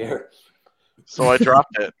sweat here. So I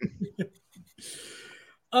dropped it.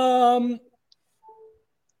 Wow,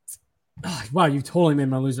 you totally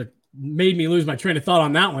made me lose my train of thought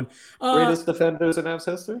on that one. Greatest defenders in Avs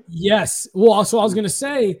history? Yes. Well, so I was going to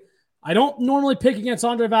say, I don't normally pick against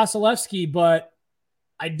Andrei Vasilevsky, but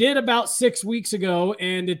I did about 6 weeks ago,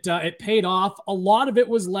 and it paid off. A lot of it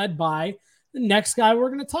was led by the next guy we're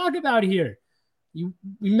going to talk about here. We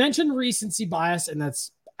mentioned recency bias, and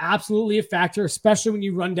that's absolutely a factor, especially when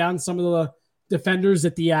you run down some of the defenders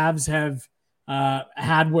that the Avs have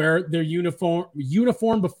had where they're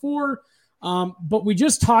uniform before. But we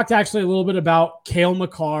just talked actually a little bit about Cale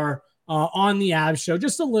Makar on the Avs show,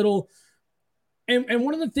 just a little. And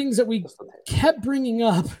one of the things that we kept bringing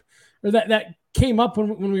up, or that came up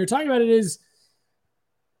when we were talking about it, is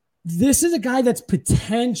this is a guy that's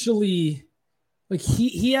potentially like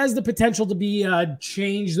he has the potential to be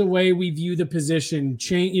change the way we view the position,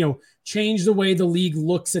 change the way the league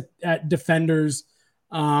looks at defenders.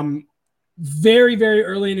 Very, very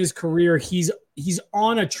early in his career, he's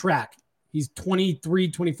on a track. He's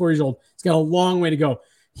 23, 24 years old. He's got a long way to go.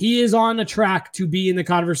 He is on a track to be in the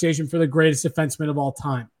conversation for the greatest defenseman of all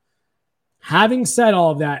time. Having said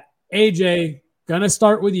all of that, AJ, gonna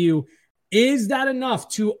start with you. Is that enough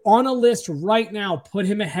to, on a list right now, put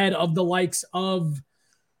him ahead of the likes of,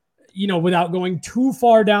 without going too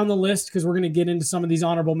far down the list, because we're going to get into some of these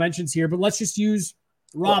honorable mentions here, but let's just use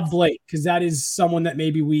Rob Blake, because that is someone that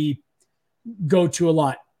maybe we go to a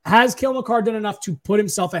lot. Has Cale Makar done enough to put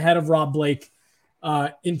himself ahead of Rob Blake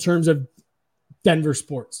in terms of Denver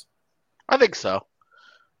sports? I think so.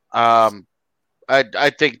 I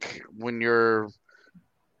think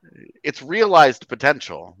it's realized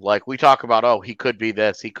potential. Like we talk about, he could be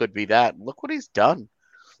this, he could be that. Look what he's done.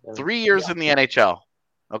 3 years in the NHL.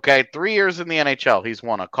 Okay, 3 years in the NHL. He's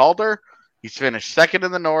won a Calder. He's finished second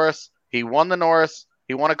in the Norris. He won the Norris.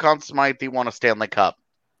 He won a Conn Smythe. He won a Stanley Cup.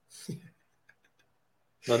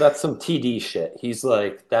 No, that's some TD shit. He's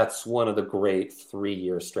like, that's one of the great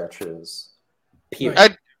 3-year stretches.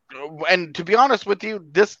 Period. And to be honest with you,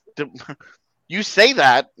 you say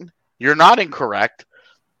that, you're not incorrect,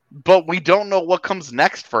 but we don't know what comes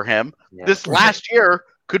next for him. Yeah. This last year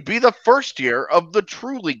could be the first year of the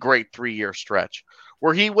truly great 3-year stretch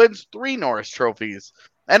where he wins 3 Norris trophies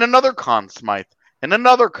and another Conn Smythe and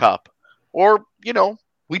another cup. Or,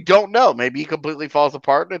 we don't know. Maybe he completely falls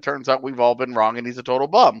apart and it turns out we've all been wrong and he's a total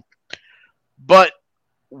bum. But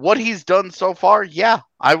what he's done so far, yeah,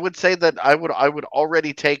 I would say that I would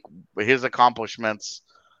already take his accomplishments,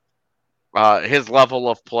 his level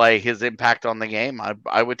of play, his impact on the game.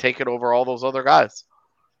 I would take it over all those other guys.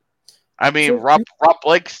 I mean, Rob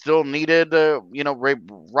Blake still needed,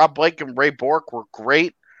 Rob Blake and Ray Bourque were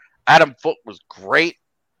great. Adam Foote was great.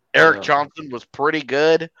 Eric Johnson was pretty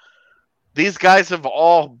good. These guys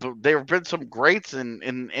there have been some greats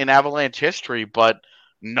in Avalanche history, but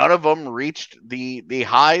none of them reached the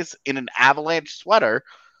highs in an Avalanche sweater.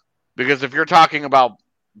 Because if you're talking about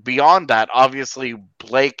beyond that, obviously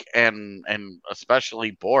Blake and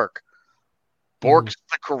especially Bourque. Bourque's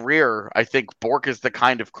the career. I think Bourque is the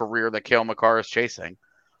kind of career that Cale Makar is chasing.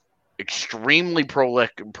 Extremely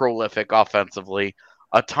prolific offensively,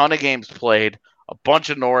 a ton of games played, a bunch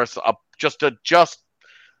of Norris, just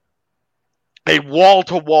a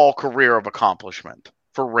wall-to-wall career of accomplishment.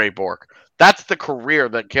 for Ray Bork. That's the career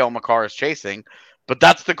that Cale Makar is chasing, but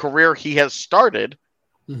that's the career he has started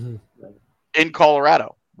in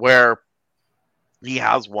Colorado, where he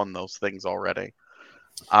has won those things already.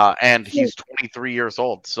 And he's 23 years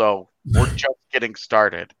old, so we're just getting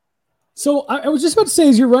started. So I was just about to say,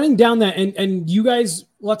 as you're running down that, and you guys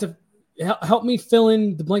will have to help me fill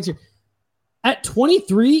in the blanks here. At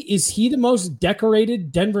 23, is he the most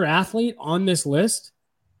decorated Denver athlete on this list?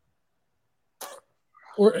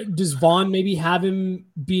 Or does Vaughn maybe have him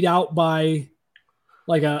beat out by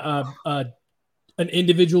like an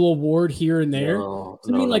individual award here and there? No,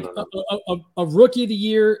 a rookie of the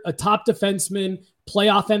year, a top defenseman,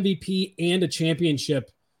 playoff MVP, and a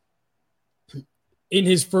championship in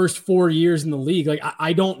his first 4 years in the league. Like,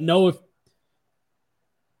 I don't know if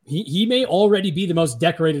he may already be the most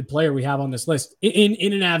decorated player we have on this list in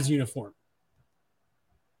an Avs uniform.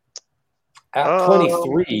 At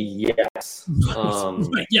 23, yes.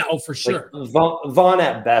 Yeah, for sure. Like Vaughn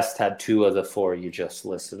at best had 2 of the 4 you just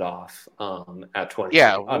listed off at 23.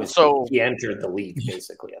 Yeah, obviously so he entered the league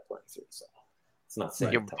basically at 23, so it's not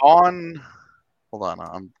saying. Vaughn, hold on,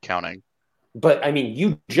 I'm counting. But I mean,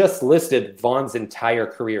 you just listed Vaughn's entire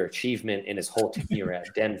career achievement in his whole tenure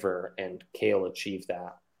at Denver, and Cale achieved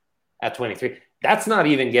that at 23. That's not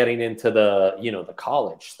even getting into the the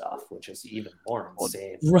college stuff, which is even more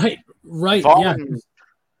insane. Right. Vaughn,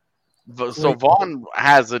 so Vaughn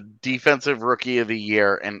has a defensive rookie of the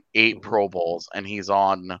year and 8 Pro Bowls, and he's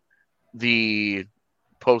on the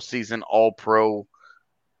postseason All-Pro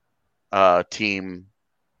team,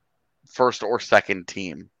 first or second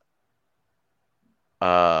team,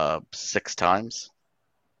 6 times.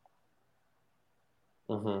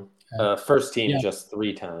 First team just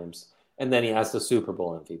 3 times. And then he has the Super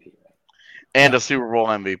Bowl MVP, right? And a Super Bowl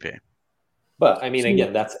MVP. But, I mean,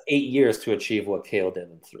 again, that's 8 years to achieve what Cale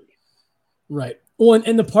did in 3. Right. Well,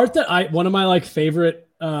 and the part that one of my favorite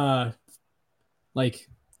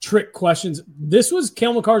trick questions, this was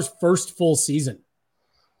Cale Makar's first full season.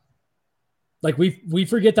 Like, we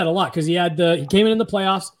forget that a lot because he came in the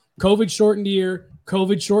playoffs, COVID shortened year.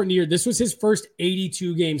 This was his first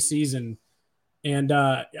 82-game season. And,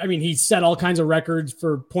 I mean, he set all kinds of records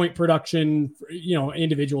for point production,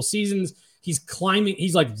 individual seasons. He's climbing.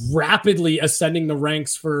 He's rapidly ascending the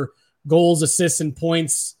ranks for goals, assists, and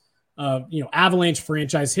points. Avalanche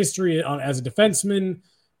franchise history as a defenseman.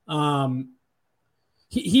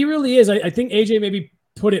 He really is. I think AJ maybe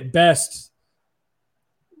put it best.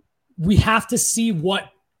 We have to see what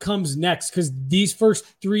comes next because these first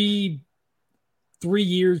 3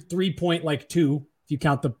 years, 3.2, if you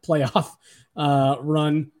count the playoff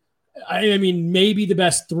run. I mean, maybe the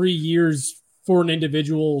best 3 years for an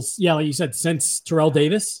individual. Yeah, like you said, since Terrell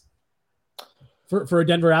Davis for a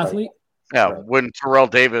Denver athlete. Yeah, when Terrell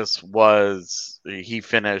Davis he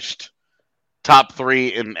finished top 3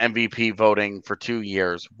 in MVP voting for 2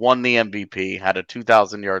 years, won the MVP, had a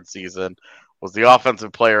 2,000-yard season, was the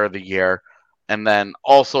offensive player of the year, and then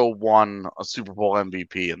also won a Super Bowl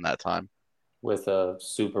MVP in that time. With a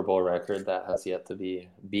Super Bowl record that has yet to be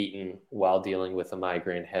beaten while dealing with a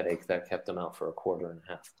migraine headache that kept him out for a quarter and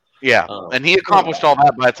a half. Yeah, and he accomplished all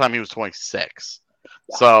that by the time he was 26.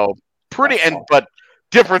 Yeah. So but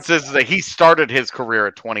difference is that he started his career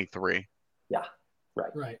at 23. Yeah,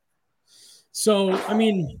 right. So, I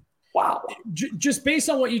mean, wow. Just based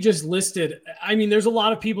on what you just listed, I mean, there's a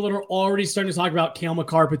lot of people that are already starting to talk about Cale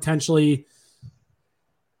Makar potentially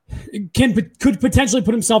could potentially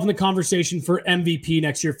put himself in the conversation for MVP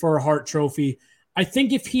next year for a Hart Trophy. I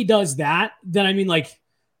think if he does that, then I mean,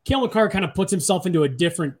 Cale Makar kind of puts himself into a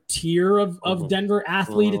different tier of Denver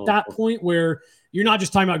athlete at that point, where you're not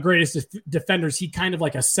just talking about greatest defenders. He kind of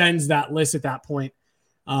ascends that list at that point.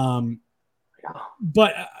 But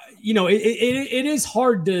it is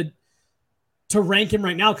hard to rank him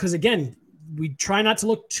right now because again, we try not to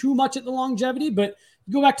look too much at the longevity, but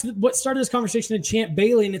you go back to what started this conversation in Champ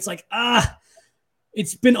Bailey, and it's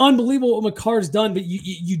it's been unbelievable what Makar's done, but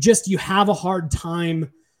you have a hard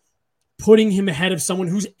time putting him ahead of someone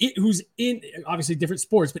who's in obviously different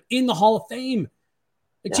sports, but in the Hall of Fame.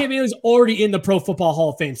 Champ Bailey's already in the Pro Football Hall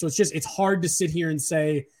of Fame, so it's hard to sit here and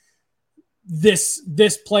say this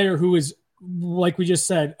player who is, like we just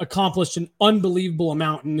said, accomplished an unbelievable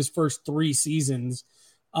amount in his first 3 seasons.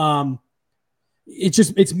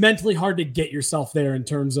 It's mentally hard to get yourself there in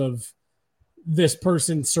terms of this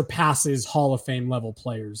person surpasses Hall of Fame level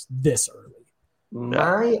players this early.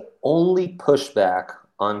 My only pushback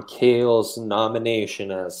on Cale's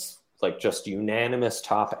nomination as just unanimous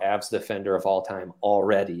top Avs defender of all time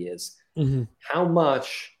already is how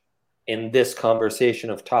much in this conversation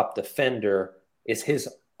of top defender is his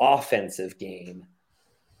offensive game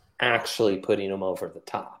actually putting him over the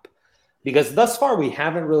top. Because thus far, we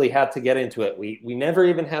haven't really had to get into it. We never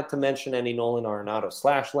even had to mention any Nolan Arenado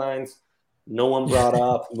slash lines. No one brought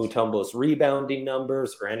up Mutombo's rebounding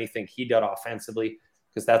numbers or anything he did offensively,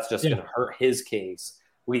 because that's just going to hurt his case.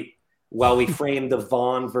 While we framed the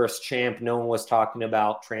Vaughn versus Champ, no one was talking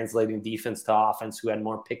about translating defense to offense, who had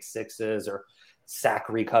more pick sixes or sack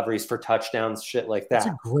recoveries for touchdowns, shit like that. That's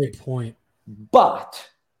a great point. But,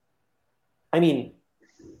 I mean,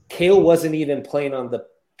 Cale wasn't even playing on the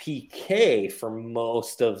PK for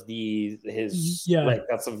most of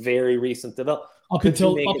that's a very recent development. Up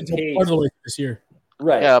until part of the way this year.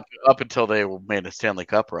 Right. Yeah, up until they made a Stanley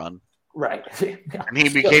Cup run. Right. And he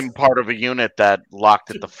became part of a unit that locked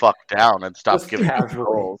it the fuck down and stopped giving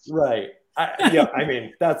goals. Right. I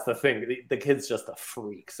mean, that's the thing. The kid's just a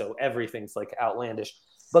freak, so everything's like outlandish.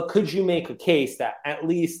 But could you make a case that at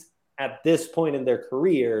least at this point in their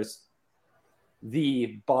careers,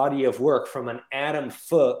 the body of work from an Adam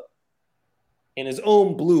Foote in his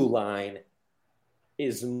own blue line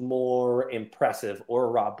is more impressive,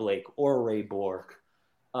 or Rob Blake or Ray Bork,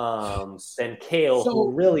 than Cale,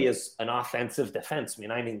 who really is an offensive defenseman.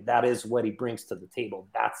 I mean, that is what he brings to the table.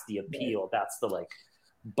 That's the appeal. That's the like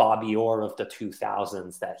Bobby Orr of the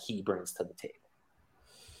 2000s that he brings to the table.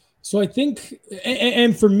 So I think,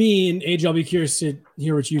 and for me, and AJ, I'll be curious to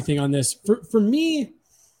hear what you think on this. For me,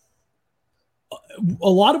 a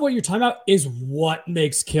lot of what you're talking about is what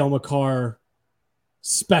makes Cale Makar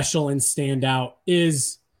special and stand out.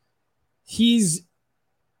 Is he's,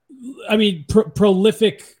 I mean,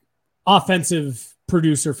 prolific offensive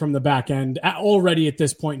producer from the back end already at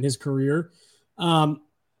this point in his career. And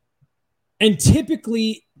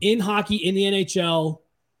typically in hockey, in the NHL,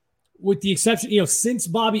 with the exception, since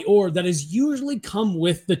Bobby Orr, that has usually come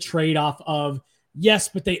with the trade-off of, yes,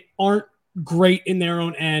 but they aren't great in their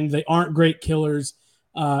own end. They aren't great killers,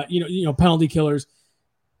 penalty killers.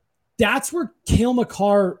 That's where Cale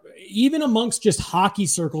Makar, even amongst just hockey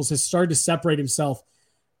circles, has started to separate himself,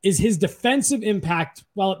 is his defensive impact,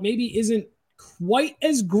 while it maybe isn't quite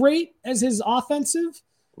as great as his offensive.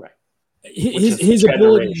 Right. His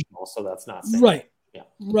ability. So that's not safe. Right. Yeah.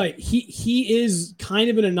 Right. He is kind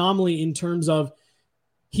of an anomaly in terms of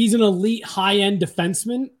he's an elite high-end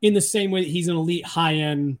defenseman in the same way that he's an elite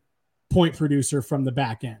high-end point producer from the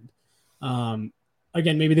back end.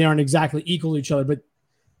 Again, maybe they aren't exactly equal to each other, but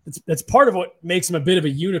that's part of what makes him a bit of a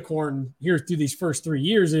unicorn here through these first 3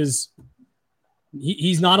 years is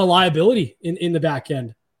he's not a liability in the back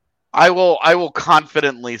end. I will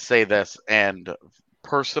confidently say this and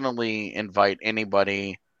personally invite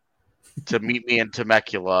anybody to meet me in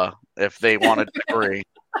Temecula if they want to agree.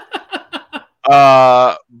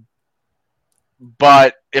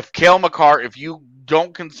 But if you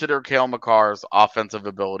don't consider Cale Makar's offensive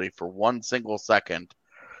ability for 1 single second,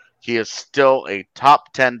 he is still a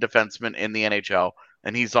top 10 defenseman in the NHL,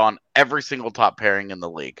 and he's on every single top pairing in the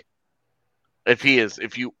league. If he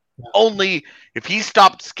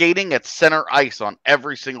stopped skating at center ice on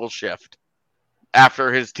every single shift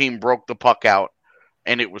after his team broke the puck out,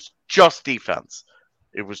 and it was just defense.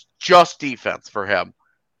 It was just defense for him.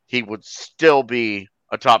 He would still be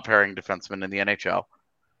a top pairing defenseman in the NHL,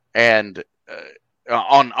 and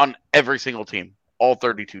on every single team, all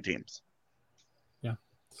 32 teams. Yeah.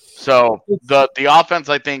 So the offense,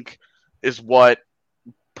 I think, is what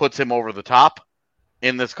puts him over the top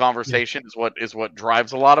in this conversation. Is what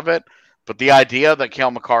drives a lot of it. But the idea that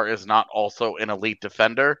Cale Makar is not also an elite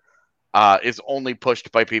defender is only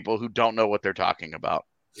pushed by people who don't know what they're talking about.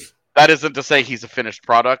 That isn't to say he's a finished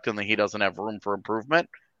product and that he doesn't have room for improvement.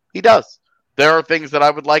 He does. There are things that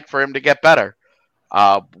I would like for him to get better.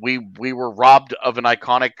 We were robbed of an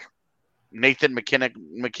iconic Nathan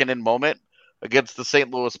McKinnon moment against the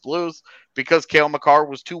St. Louis Blues because Cale Makar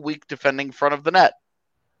was too weak defending front of the net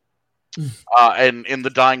and in the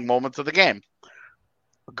dying moments of the game.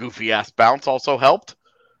 A goofy-ass bounce also helped,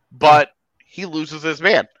 but he loses his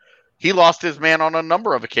man. He lost his man on a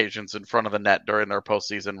number of occasions in front of the net during their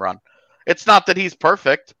postseason run. It's not that he's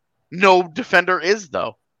perfect. No defender is,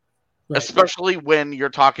 though. Right. Especially when you're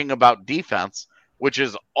talking about defense, which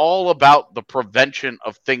is all about the prevention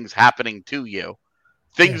of things happening to you.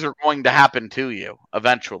 Things are going to happen to you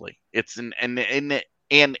eventually. It's an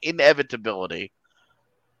inevitability.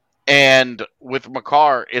 And with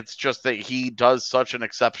Makar, it's just that he does such an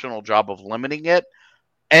exceptional job of limiting it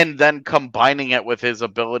and then combining it with his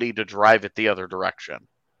ability to drive it the other direction.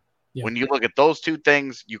 Yeah. When you look at those two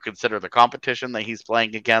things, you consider the competition that he's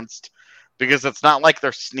playing against, because it's not like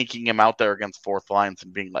they're sneaking him out there against fourth lines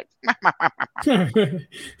and being like,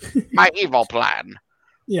 my evil plan.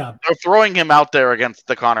 Yeah. They're throwing him out there against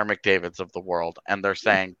the Connor McDavids of the world, and they're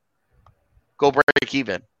saying, go break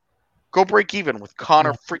even. Go break even with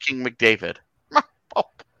Connor freaking McDavid. God,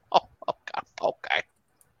 okay.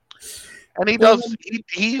 And he does.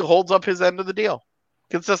 He holds up his end of the deal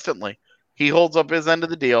consistently. He holds up his end of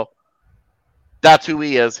the deal. That's who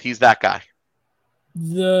he is. He's that guy.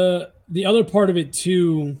 The other part of it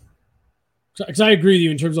too, because I agree with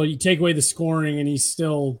you in terms of you take away the scoring and he's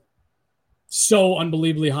still so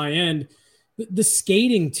unbelievably high end. The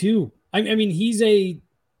skating too. I mean, his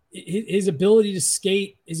ability to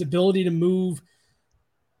skate, his ability to move.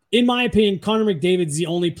 In my opinion, Connor McDavid's the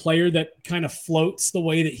only player that kind of floats the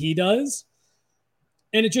way that he does.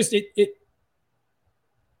 And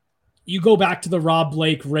you go back to the Rob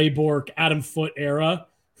Blake, Ray Bourque, Adam Foote era.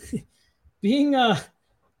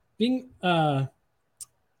 being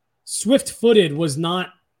swift-footed was not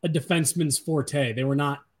a defenseman's forte. They were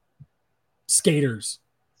not skaters.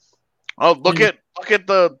 Oh, look at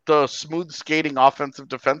the smooth skating offensive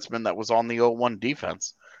defenseman that was on the 0-1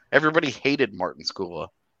 defense. Everybody hated Martin Skula.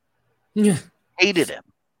 Yeah. Hated him.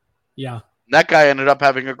 Yeah. That guy ended up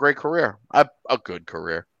having a great career. A good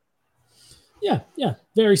career. Yeah.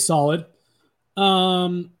 Very solid.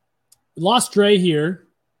 Lost Dre here.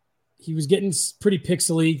 He was getting pretty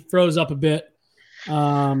pixely, froze up a bit.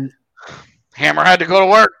 Hammer had to go to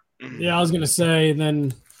work. Yeah, I was going to say, and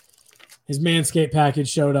then his Manscaped package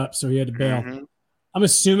showed up, so he had to bail. Mm-hmm. I'm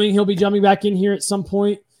assuming he'll be jumping back in here at some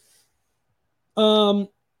point. I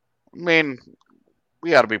mean, we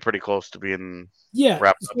got to be pretty close to being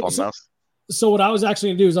wrapped up on this. So what I was actually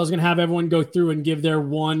going to do is I was going to have everyone go through and give their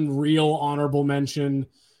one real honorable mention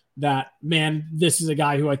that, man, this is a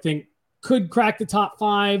guy who I think could crack the top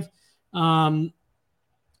 5.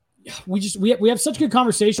 We have such good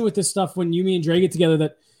conversation with this stuff when you, me, and Dre get together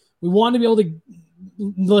that we wanted to be able to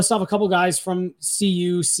list off a couple guys from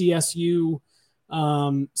CU, CSU,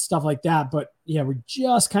 stuff like that. But yeah, we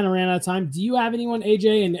just kind of ran out of time. Do you have anyone,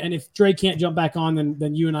 AJ? And if Dre can't jump back on,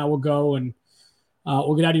 then you and I will go and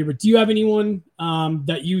we'll get out of here. But do you have anyone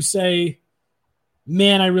that you say,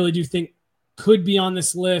 man, I really do think could be on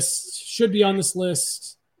this list, should be on this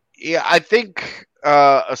list? Yeah, I think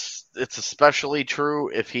it's especially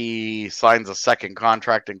true if he signs a second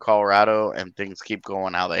contract in Colorado and things keep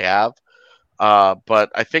going how they have.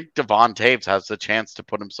 But I think Devon Toews has the chance to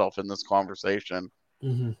put himself in this conversation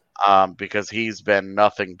because he's been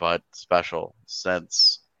nothing but special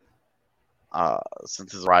since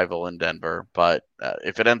his arrival in Denver. But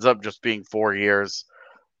if it ends up just being 4 years,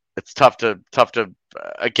 it's tough to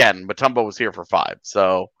again. Mutombo was here for 5,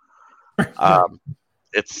 so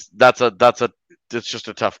it's just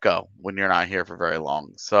a tough go when you're not here for very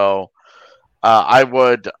long. So I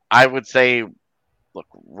would say, look,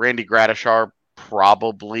 Randy Gradishar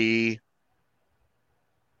probably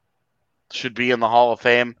should be in the Hall of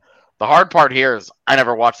Fame. The hard part here is I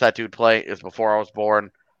never watched that dude play. It's before I was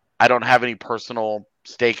born. I don't have any personal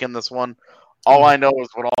stake in this one. All I know is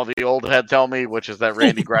what all the old heads tell me, which is that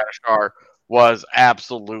Randy Gradishar was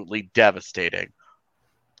absolutely devastating.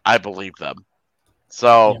 I believe them.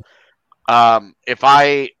 So if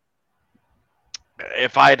I'd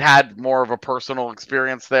had more of a personal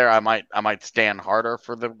experience there, I might stand harder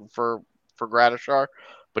for Gradishar,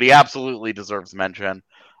 but he absolutely deserves mention.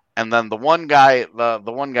 And then the one guy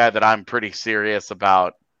that I'm pretty serious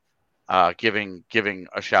about giving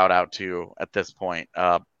a shout out to at this point,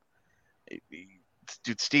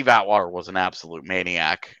 dude, Steve Atwater was an absolute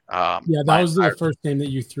maniac. That was the first name that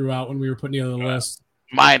you threw out when we were putting together the list.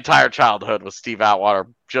 My entire childhood was Steve Atwater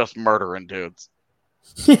just murdering dudes.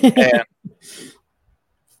 And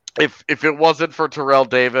if it wasn't for Terrell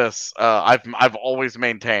Davis, I've always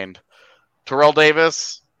maintained Terrell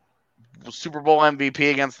Davis, Super Bowl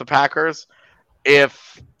MVP against the Packers.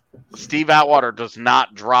 If Steve Atwater does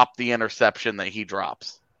not drop the interception that he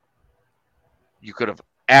drops, you could have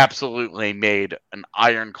absolutely made an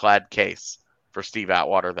ironclad case for Steve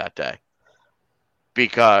Atwater that day.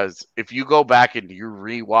 Because if you go back and you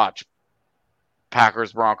rewatch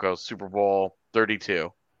Packers Broncos Super Bowl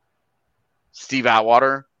 32, Steve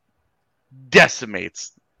Atwater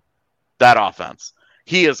decimates that offense.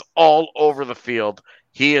 He is all over the field.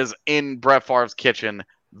 He is in Brett Favre's kitchen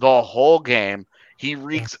the whole game. He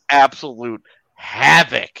wreaks absolute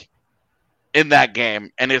havoc in that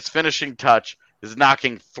game, and his finishing touch is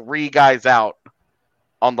knocking 3 guys out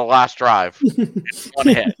on the last drive in one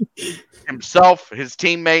hit. Himself, his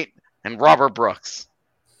teammate, and Robert Brooks.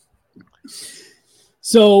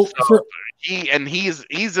 He's in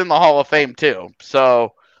the Hall of Fame too.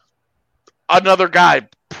 So another guy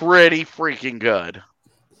pretty freaking good.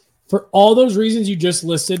 For all those reasons you just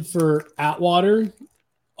listed for Atwater,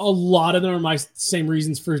 a lot of them are my same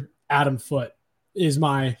reasons for Adam Foote is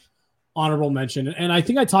my honorable mention. And I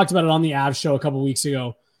think I talked about it on the Avs show a couple of weeks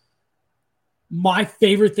ago. My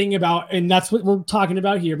favorite thing about, and that's what we're talking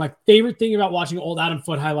about here, my favorite thing about watching old Adam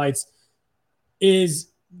Foote highlights is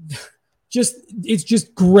it's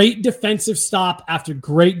just great defensive stop after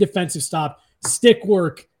great defensive stop, stick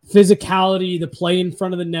work, physicality, the play in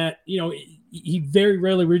front of the net. He very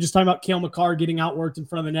rarely, we were just talking about Cale Makar getting outworked in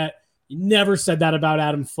front of the net. He never said that about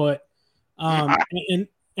Adam Foote. And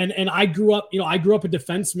I grew up, a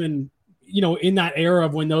defenseman, in that era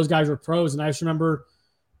of when those guys were pros. And I just remember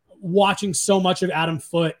watching so much of Adam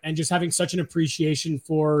Foote and just having such an appreciation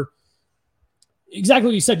for exactly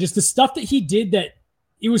what you said, just the stuff that he did, that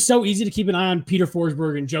it was so easy to keep an eye on Peter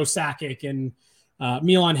Forsberg and Joe Sakic and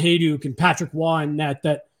Milan Hajduk and Patrick Waugh and that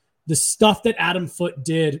the stuff that Adam Foote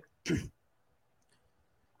did,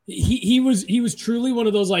 he was truly one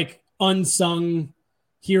of those like unsung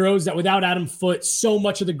heroes that without Adam Foote, so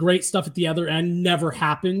much of the great stuff at the other end never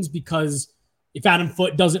happens, because if Adam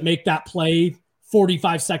Foote doesn't make that play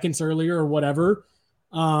 45 seconds earlier or whatever,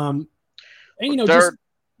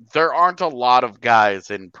 there aren't a lot of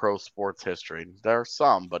guys in pro sports history. There are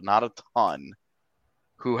some, but not a ton,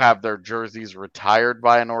 who have their jerseys retired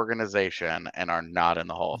by an organization and are not in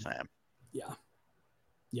the Hall of Fame.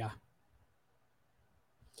 Yeah.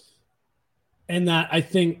 And that, I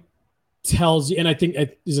think, tells you, and I think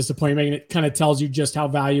is this a point making, it kind of tells you just how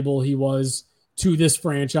valuable he was to this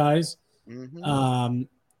franchise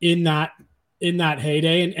in that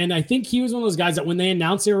heyday. And I think he was one of those guys that when they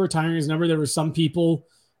announced they were retiring his number, there were some people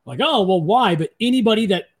like, oh, well, why? But anybody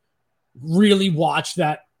that really watched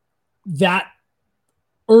that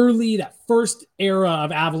first era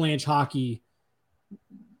of Avalanche hockey,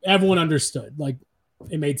 everyone understood. Like,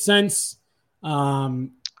 it made sense.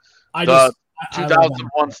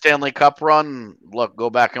 2001 Stanley Cup run. Look,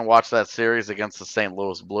 go back and watch that series against the St.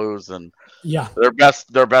 Louis Blues, and their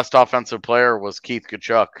best offensive player was Keith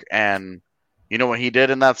Tkachuk. And you know what he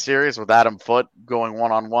did in that series with Adam Foote going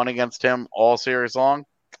 1-on-1 against him all series long?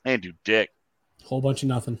 He didn't do dick. Whole bunch of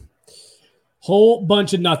nothing.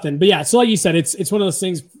 But yeah, so like you said, it's one of those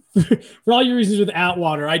things. For all your reasons with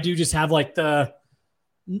Atwater, I do just have like the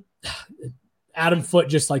Adam Foote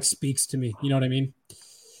just like speaks to me. You know what I mean?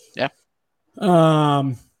 Yeah.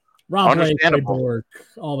 Rob Blake, Bork,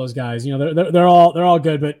 all those guys, they're all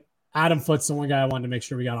good, but Adam Foote's the one guy I wanted to make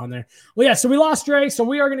sure we got on there. Well, yeah, so we lost Dre, so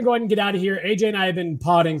we are going to go ahead and get out of here. AJ and I have been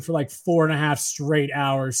potting for like 4.5 straight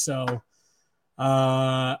hours, so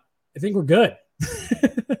I think we're good.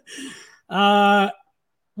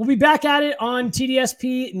 We'll be back at it on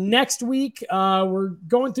TDSP next week. We're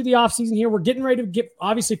going through the offseason here. We're getting ready to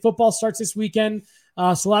obviously football starts this weekend,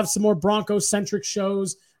 so we'll have some more Broncos-centric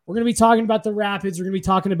shows. We're going to be talking about the Rapids. We're going to be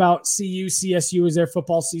talking about CU, CSU as their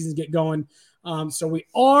football seasons get going. So we're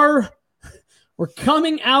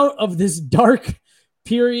coming out of this dark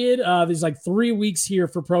period. There's like 3 weeks here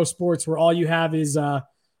for pro sports where all you have is the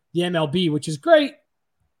MLB, which is great.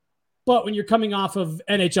 But when you're coming off of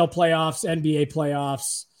NHL playoffs, NBA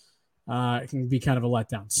playoffs, it can be kind of a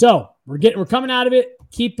letdown. So we're coming out of it.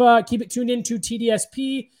 Keep it tuned into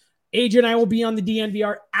TDSP. AJ and I will be on the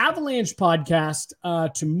DNVR Avalanche podcast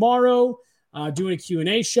tomorrow, doing a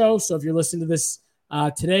Q&A show. So if you're listening to this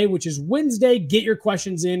today, which is Wednesday, get your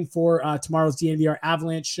questions in for tomorrow's DNVR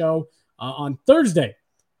Avalanche show on Thursday.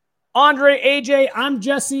 Andre, AJ, I'm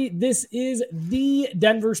Jesse. This is the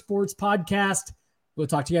Denver Sports Podcast. We'll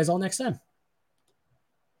talk to you guys all next time.